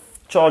with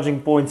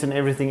charging points and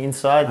everything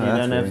inside. Oh, you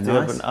don't have to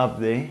open up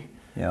there.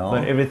 Yeah.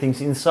 But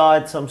everything's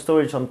inside. Some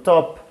storage on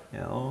top.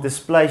 Yeah.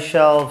 Display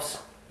shelves,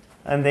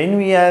 and then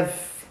we have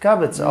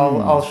cupboards.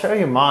 I'll show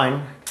you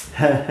mine.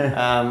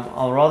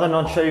 I'll rather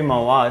not show you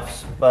my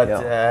wife's, but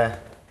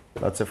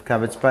lots of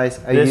cupboard space.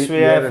 This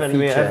we have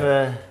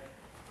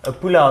a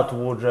pull-out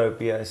wardrobe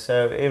here,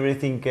 so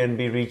everything can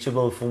be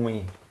reachable for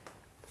me.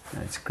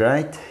 That's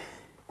great.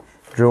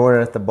 Drawer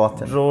at the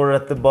bottom. Drawer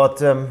at the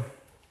bottom.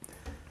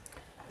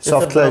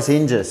 Soft close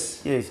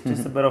hinges. Yes,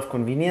 just a bit of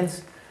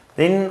convenience.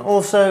 Then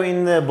also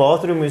in the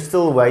bathroom, we're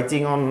still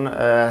waiting on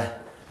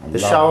the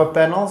shower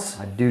panels.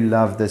 I do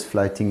love this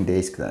floating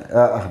desk,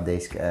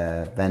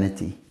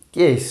 vanity.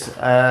 Yes,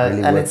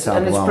 really and it's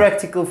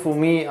practical for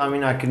me. I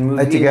mean, I can move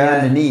it to go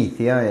underneath.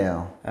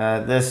 Yeah.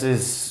 This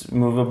is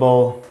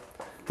movable.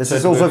 This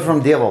is also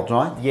from Devold,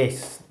 right?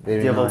 Yes,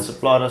 very Devold nice.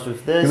 supplied us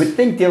with this. You would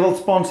think Devold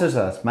sponsors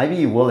us. Maybe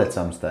you will at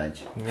some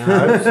stage. Yeah,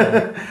 I hope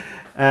so.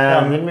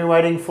 Then we're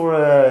waiting for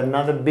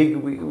another big.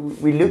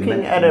 We're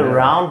looking at a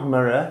round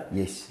mirror.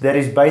 Yes. That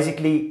is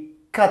basically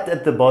cut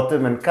at the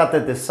bottom and cut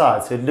at the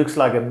side, so it looks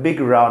like a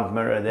big round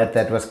mirror.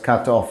 That was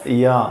cut off.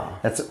 Yeah.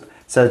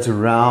 So it's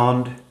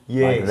round.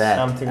 Yes, like that,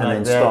 something and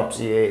like then that. Stops.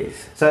 Yes.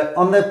 So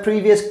on the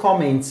previous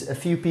comments, a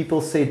few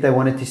people said they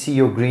wanted to see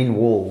your green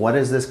wall. What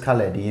is this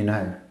color? Do you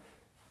know?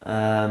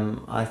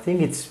 I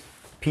think it's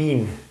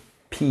peen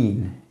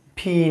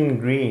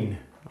green.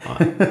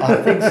 I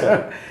think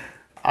so.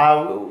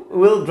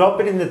 We'll drop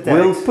it in the text.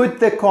 We'll put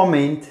the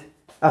comment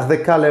of the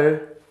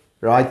color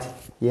right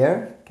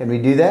here. Can we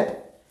do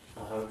that?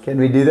 Can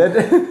we do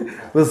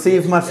that? We'll see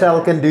if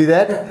Marcel can do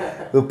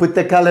that. We'll put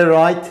the color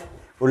right.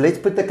 Or let's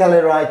put the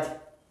color right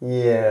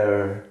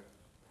here.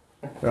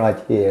 Right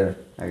here.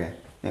 Okay,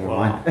 never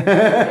mind.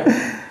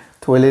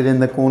 Toilet in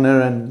the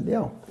corner and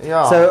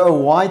yeah. So a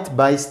white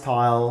base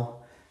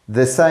tile,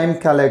 the same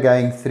color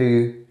going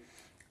through,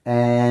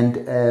 and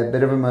a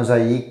bit of a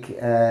mosaic.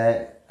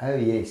 Oh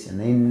yes, and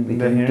then we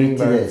can get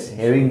to this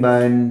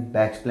herringbone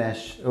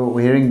backsplash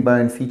or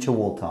herringbone feature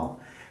wall tile,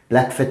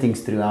 black fittings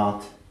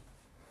throughout.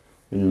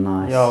 Really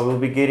nice. Yeah, we'll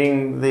be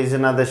getting. There's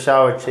another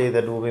shower chair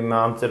that will be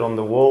mounted on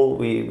the wall.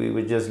 We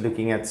were just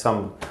looking at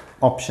some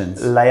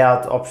options,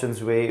 layout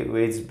options where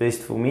it's best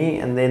for me,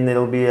 and then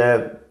there'll be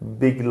a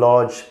big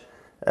large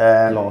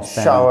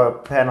shower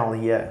panel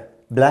here.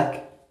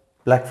 Black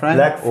frame.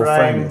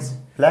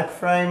 Black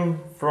frame,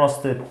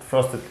 frosted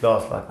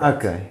glass like that.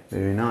 Okay,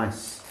 very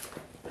nice.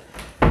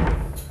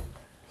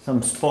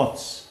 Some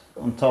spots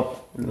on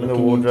top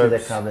looking into the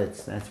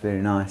cupboards. That's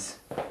very nice.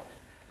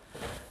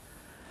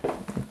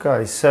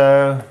 Okay,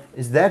 so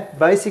is that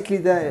basically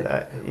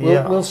the?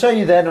 We'll show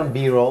you that on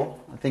B-roll.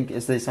 I think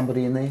is there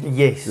somebody in there?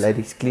 Yes.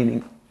 Ladies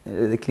cleaning.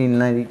 The cleaning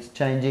lady's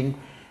changing.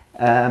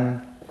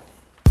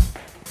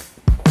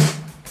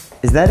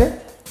 Is that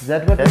it? Is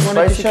that what we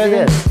wanted to show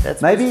them?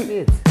 That's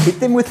maybe hit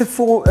them with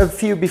a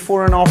few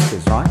before and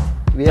afters, right?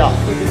 We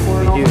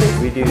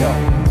do.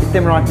 Hit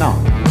them right now.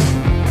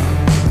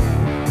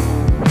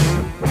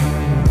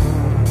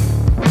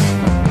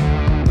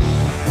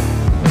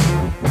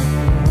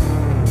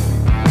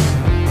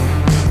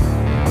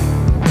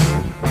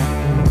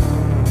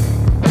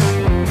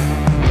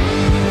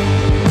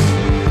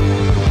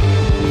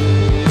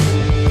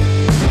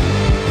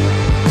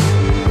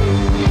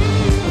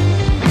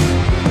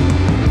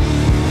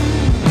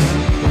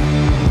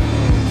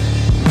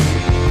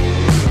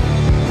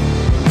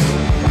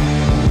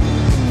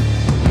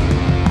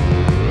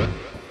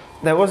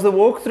 That was the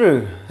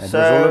walkthrough. That was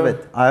all of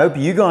it. I hope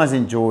you guys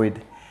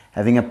enjoyed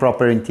having a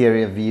proper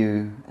interior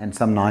view and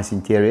some nice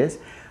interiors.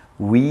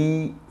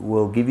 We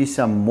will give you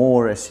some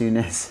more as soon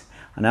as,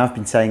 I know I've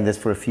been saying this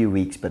for a few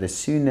weeks, but as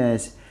soon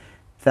as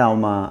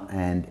Thelma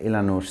and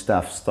Eleanor's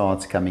stuff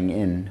starts coming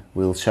in,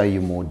 we'll show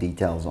you more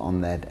details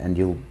on that, and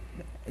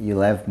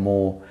you'll have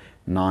more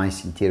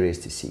nice interiors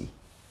to see.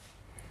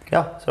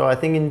 Yeah, so I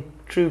think in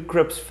true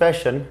Crips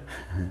fashion,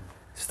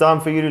 it's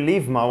time for you to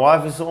leave. My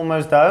wife is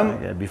almost home.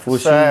 Okay, before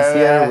she's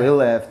here,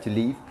 we'll have to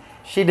leave.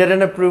 She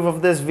didn't approve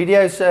of this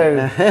video,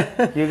 so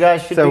you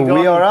guys should be gone. So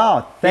we are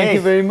out. Thank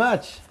you very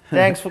much.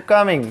 Thanks for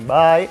coming.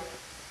 Bye.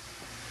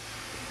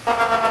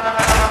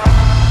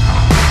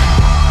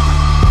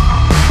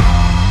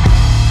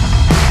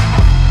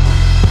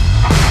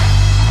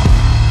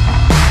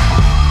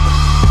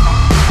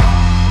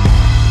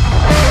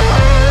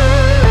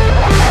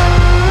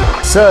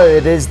 So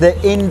it is the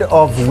end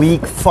of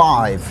week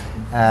 5.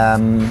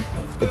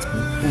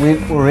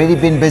 We've already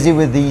been busy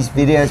with these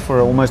videos for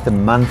almost a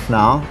month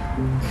now.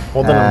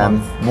 More than a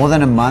month. More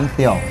than a month,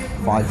 yeah.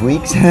 5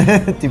 weeks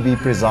to be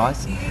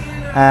precise.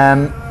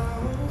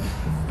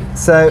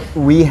 So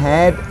we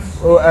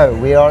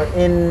are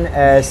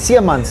in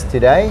Siemens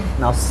today.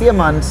 Now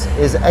Siemens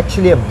is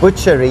actually a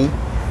butchery,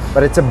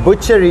 but it's a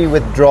butchery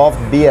with draft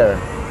beer.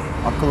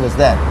 How cool is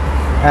that?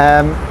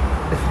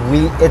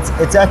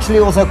 It's actually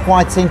also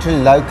quite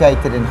centrally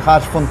located in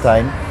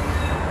Garsfontein.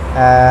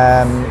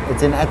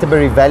 It's in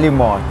Atterbury Value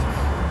Mart.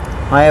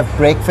 I have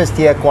breakfast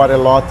here quite a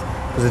lot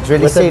because it's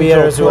really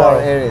central to our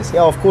areas.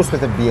 Yeah, of course,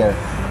 with a beer.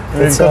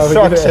 We're in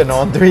construction,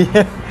 aren't we?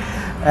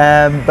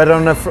 But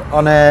on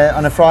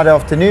a Friday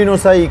afternoon or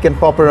so, you can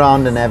pop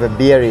around and have a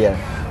beer here.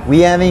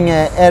 We're having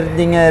a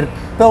Erdinger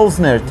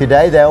Pilsner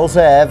today. They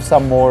also have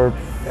some more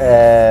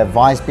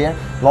Weiss beer.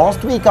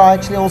 Last week I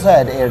actually also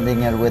had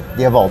Erdinger with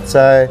Dewald.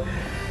 So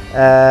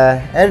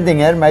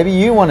Erdinger, maybe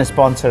you want to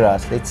sponsor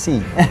us. Let's see.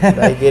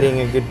 They're getting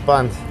a good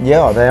punt.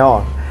 Yeah, they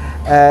are.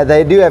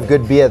 They do have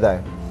good beer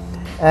though.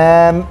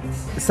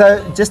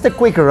 So just a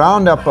quick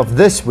roundup of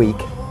this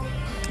week.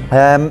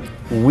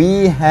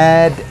 We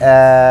had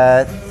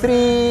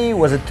 3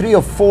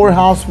 or 4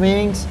 house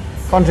meetings,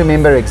 can't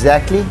remember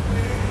exactly.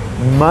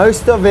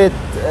 Most of it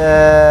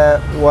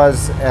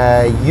was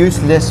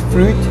useless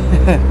fruit.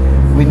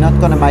 We're not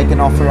going to make an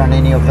offer on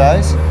any of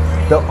those.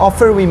 The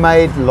offer we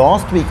made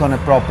last week on a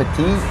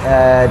property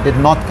did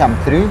not come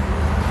through.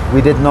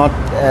 We did not.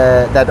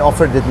 That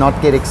offer did not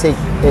get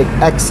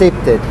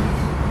accepted.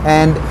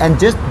 And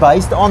just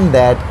based on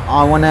that,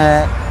 I want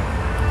to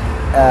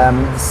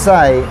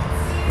say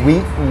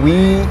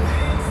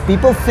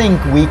people think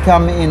we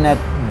come in at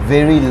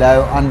very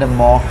low under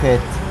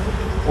market,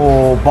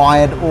 or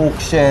buy at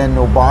auction,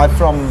 or buy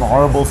from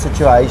horrible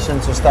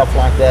situations or stuff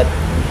like that.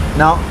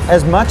 Now,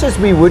 as much as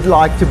we would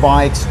like to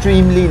buy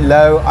extremely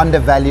low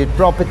undervalued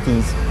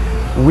properties,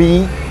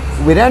 we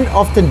don't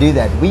often do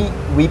that.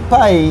 We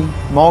pay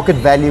market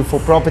value for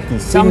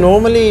properties. We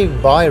normally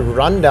buy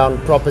rundown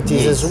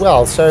properties as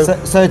well. So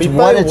it's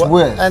what it's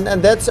worth. And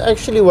that's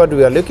actually what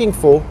we are looking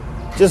for.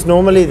 Just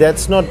normally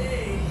it's not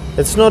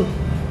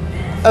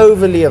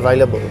overly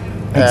available.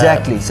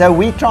 Exactly. So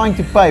we're trying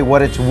to pay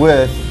what it's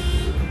worth.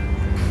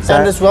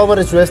 And as well what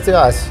it's worth to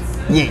us.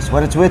 Yes,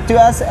 what it's worth to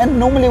us, and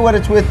normally what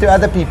it's worth to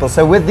other people.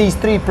 So with these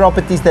 3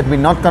 properties that we're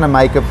not going to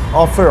make an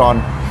offer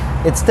on,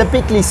 it's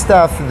typically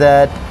stuff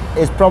that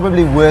is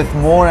probably worth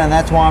more, and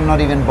that's why I'm not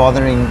even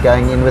bothering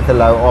going in with a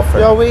low offer.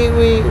 Yeah,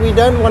 we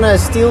don't want to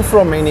steal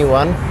from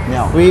anyone.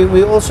 No.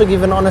 We also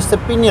give an honest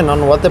opinion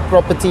on what the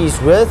property is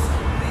worth,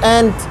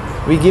 and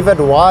we give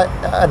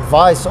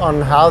advice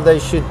on how they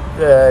should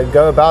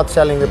go about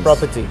selling the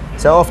property.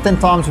 So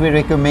oftentimes we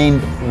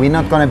recommend, we're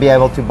not going to be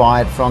able to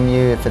buy it from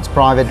you. If it's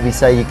private, we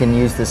say you can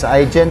use this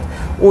agent,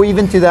 or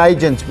even to the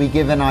agents we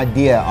give an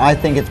idea. I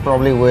think it's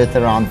probably worth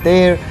around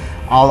there.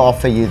 I'll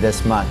offer you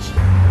this much.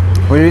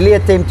 We really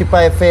attempt to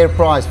pay a fair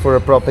price for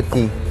a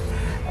property.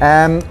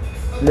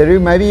 Leroux,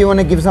 maybe you want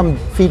to give some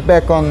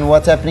feedback on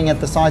what's happening at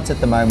the sites at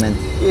the moment.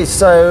 Yes,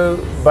 so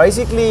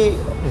basically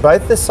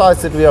both the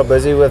sites that we are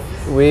busy with,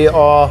 we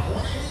are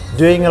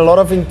doing a lot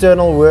of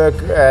internal work,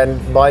 and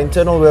by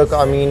internal work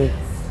I mean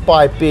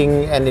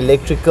piping and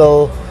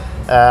electrical.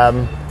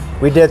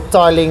 We did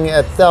tiling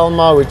at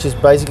Thelma, which is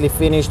basically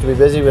finished. We're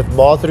busy with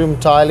bathroom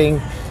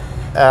tiling.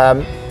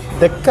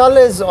 The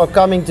colors are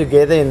coming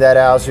together in that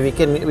house. We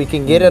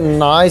can get a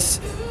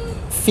nice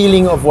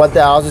feeling of what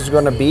the house is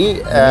going to be.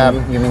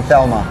 You mean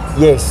Thelma?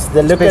 Yes,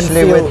 the look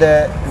especially and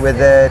feel. with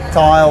the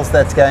tiles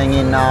that's going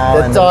in now,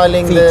 the and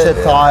tiling, the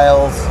feature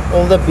tiles.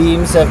 All the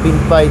beams have been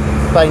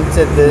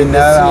painted. The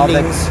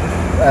ceilings.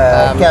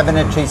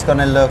 Cabinetry is going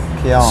to look.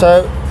 Yeah.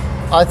 So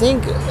I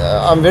think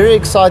I'm very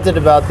excited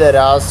about that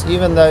house,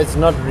 even though it's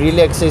not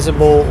really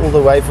accessible all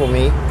the way for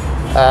me.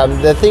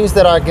 The things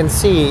that I can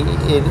see,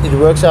 it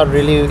works out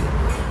really.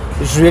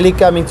 It's really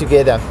coming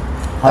together.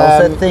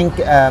 I also think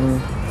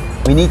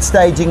we need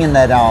staging in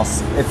that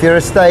house. If you're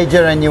a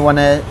stager and you want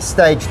to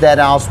stage that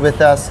house with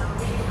us,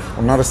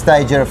 or not a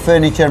stager, a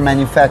furniture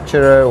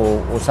manufacturer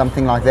or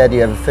something like that,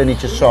 you have a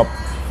furniture shop,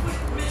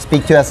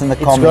 speak to us in the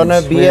comments. It's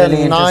going to be We're a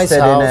really nice interested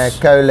house.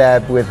 in a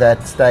collab with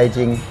that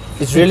staging.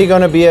 It's really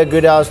going to be a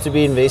good house to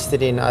be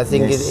invested in. I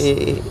think Yes.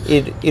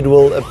 it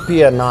will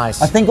appear nice.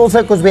 I think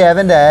also because we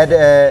haven't had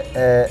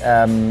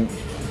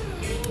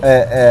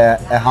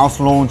a house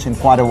launch in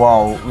quite a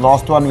while.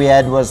 Last one we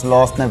had was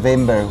last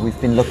November. We've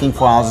been looking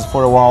for houses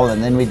for a while,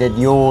 and then we did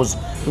yours.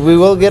 We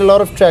will get a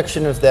lot of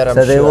traction with that, I'm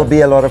So there sure. will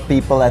be a lot of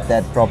people at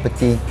that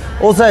property.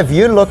 Also, if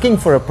you're looking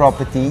for a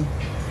property,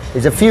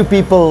 there's a few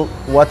people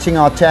watching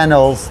our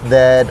channels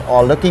that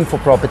are looking for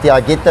property.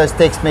 I get those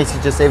text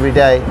messages every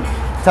day.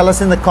 Tell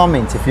us in the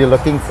comments if you're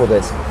looking for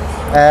this.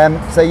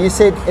 So you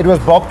said it was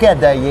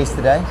Bobcat Day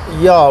yesterday.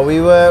 Yeah, we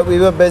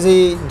were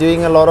busy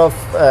doing a lot of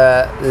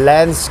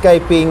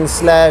landscaping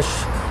 /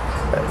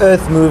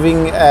 earth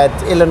moving at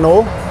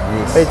Eleanor.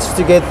 Yes. It's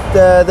to get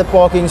the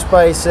parking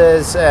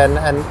spaces and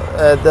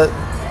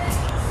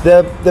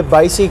the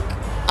basic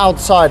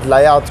outside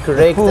layout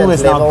correct. The pool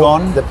is now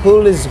gone. The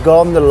pool is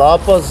gone. The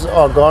lapas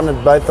are gone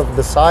at both of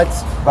the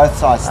sites. Both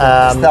sides.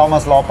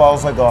 Stelma's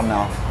lapas are gone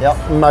now. Yeah,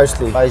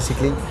 mostly.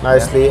 Basically.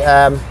 Mostly.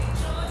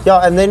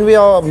 Yeah, and then we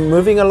are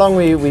moving along.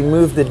 We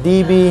moved the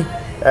DB.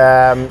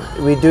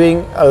 We're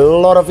doing a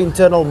lot of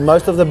internal,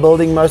 most of the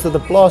building, most of the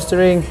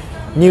plastering.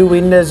 New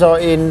windows are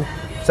in.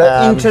 So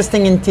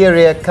interesting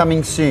interior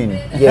coming soon.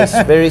 Yes,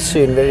 very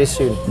soon, very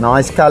soon.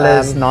 Nice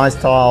colors, nice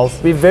tiles.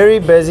 We're very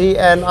busy,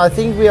 and I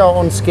think we are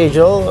on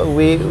schedule.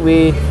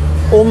 We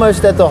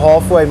almost at the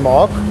halfway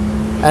mark,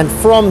 and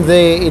from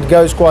there it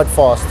goes quite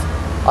fast.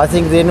 I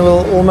think then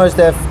we'll almost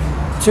have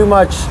too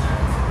much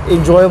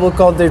enjoyable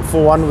content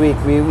for 1 week.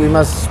 We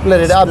must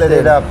split it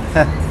up.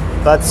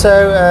 But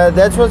so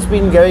that's what's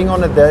been going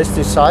on at those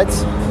two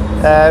sites.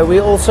 We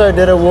also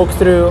did a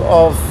walkthrough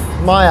of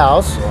my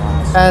house,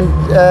 and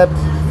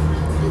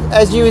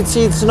as you would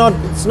see, it's not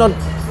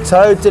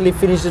totally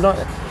finished.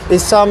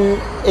 There's some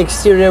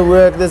exterior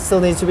work that still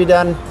needs to be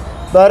done.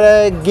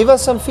 But give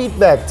us some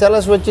feedback. Tell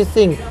us what you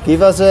think.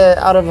 Give us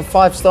out of a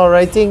 5-star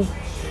rating.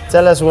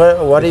 Tell us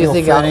what do you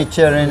think?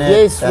 Furniture in it.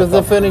 Yes, with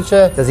the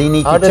furniture. Does he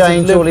need to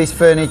change all his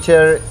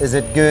furniture? Is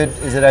it good?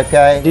 Is it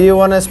okay? Do you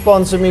want to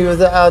sponsor me with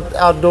the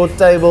outdoor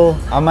table?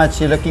 How much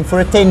are you looking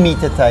for? A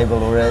 10-meter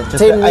table or just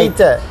 10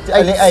 meter?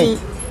 Only 8?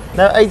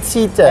 No,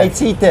 8-seater.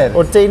 8-seater.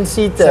 Or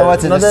 10-seater. So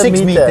what's it? A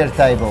 6-meter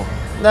table?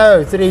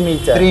 No,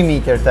 3-meter.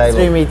 3-meter table.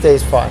 3-meter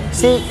is fine.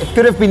 See, it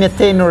could have been a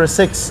 10 or a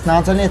 6. Now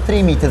it's only a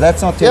 3-meter.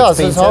 That's not too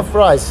expensive. Yeah, so it's half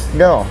price.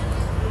 Yeah.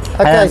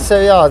 Okay, so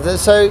yeah,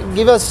 so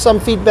give us some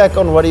feedback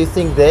on what do you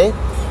think there.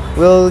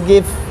 We'll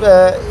give,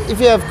 if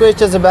you have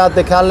questions about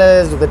the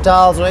colors or the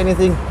tiles or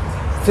anything,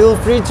 feel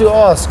free to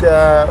ask.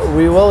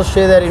 We will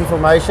share that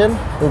information.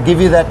 We'll give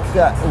you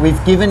that,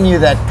 we've given you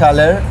that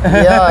color.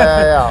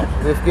 yeah.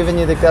 We've given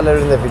you the color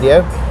in the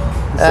video.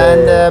 So,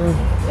 and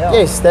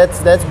yes,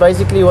 that's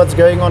basically what's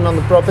going on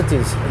the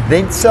properties.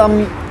 Then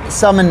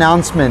some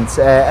announcements.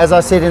 As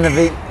I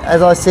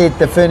said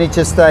the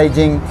furniture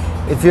staging.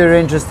 If you're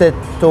interested,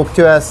 talk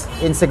to us.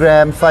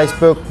 Instagram,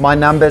 Facebook. My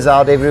number's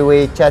out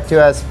everywhere. Chat to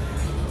us.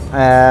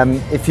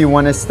 If you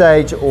want to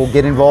stage or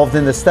get involved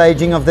in the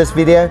staging of this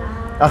video,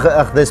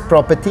 this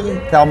property,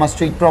 Thelma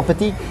Street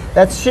property,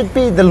 that should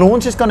be, the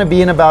launch is going to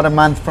be in about a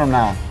month from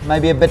now,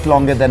 maybe a bit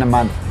longer than a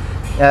month.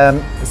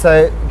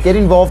 So get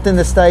involved in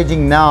the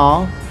staging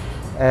now.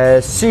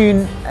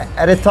 Soon,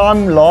 at a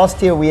time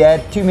last year we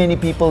had too many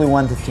people who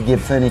wanted to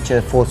give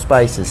furniture for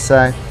spaces,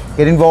 so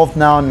get involved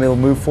now and we'll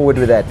move forward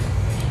with that.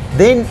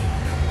 Then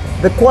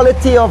the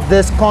quality of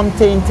this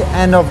content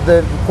and of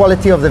the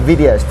quality of the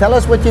videos. Tell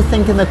us what you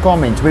think in the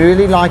comments. We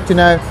really like to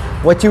know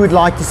what you would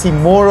like to see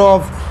more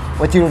of,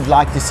 what you would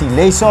like to see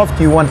less of.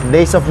 Do you want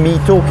less of me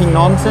talking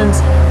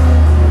nonsense?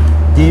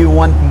 Do you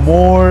want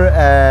more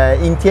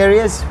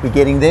interiors? We're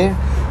getting there.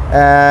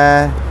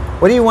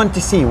 What do you want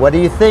to see? What do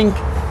you think?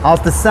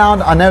 How's the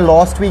sound? I know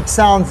last week's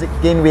sounds,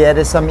 again, we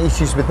had some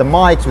issues with the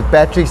mics, with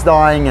batteries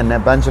dying and a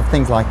bunch of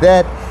things like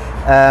that.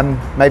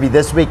 Maybe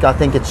this week I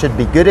think it should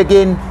be good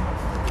again.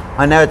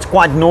 I know it's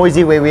quite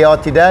noisy where we are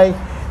today.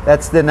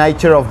 That's the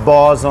nature of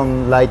bars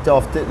on late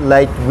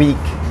week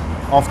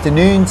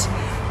afternoons.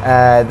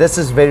 This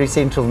is very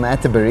central in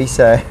Atterbury,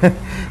 so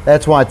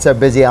that's why it's so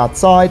busy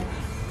outside.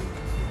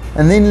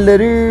 And then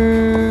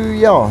LaRue,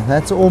 yeah,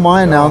 that's all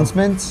my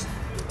announcements.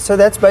 So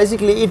that's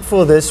basically it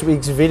for this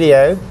week's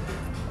video.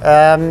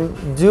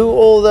 Do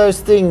all those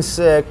things,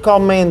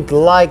 comment,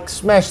 like,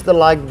 smash the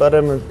like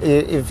button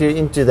if you're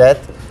into that.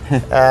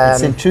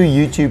 It's in true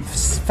YouTube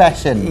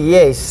fashion.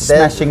 Yes,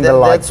 smashing the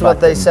like that's button. What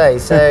they say.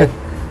 So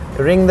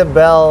ring the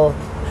bell,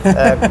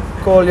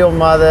 call your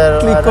mother.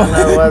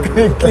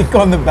 Click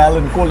on the bell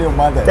and call your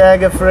mother.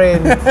 Tag a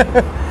friend,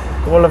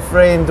 call a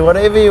friend,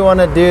 whatever you want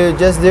to do,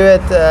 just do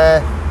it.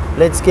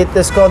 Let's get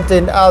this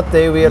content out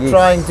there. We are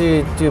trying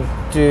to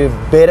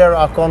better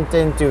our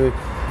content, to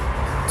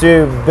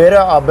better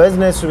our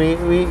business.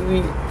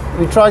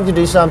 We're trying to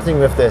do something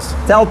with this.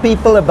 Tell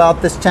people about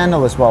this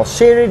channel as well.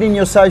 Share it in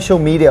your social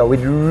media.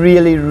 We'd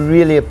really,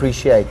 really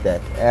appreciate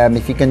that.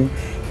 If you can,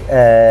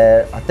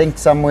 I think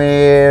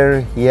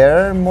somewhere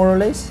here, more or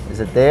less. Is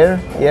it there?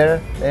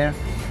 Here? There?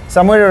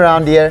 Somewhere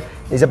around here,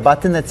 there's a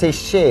button that says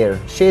share.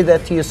 Share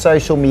that to your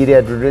social media.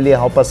 It would really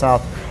help us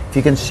out. If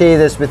you can share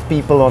this with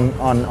people on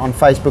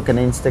Facebook and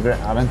Instagram.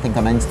 I don't think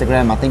on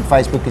Instagram. I think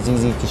Facebook is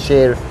easy to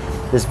share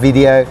this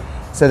video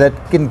so that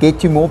it can get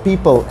to more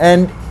people.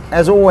 And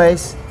as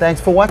always,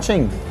 thanks for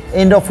watching.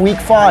 End of week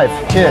 5.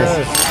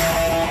 Cheers.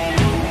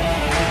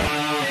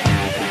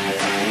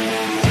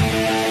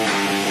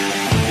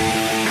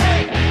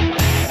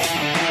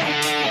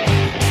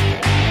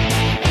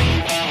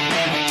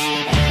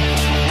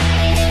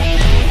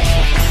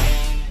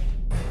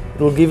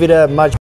 It will give it a much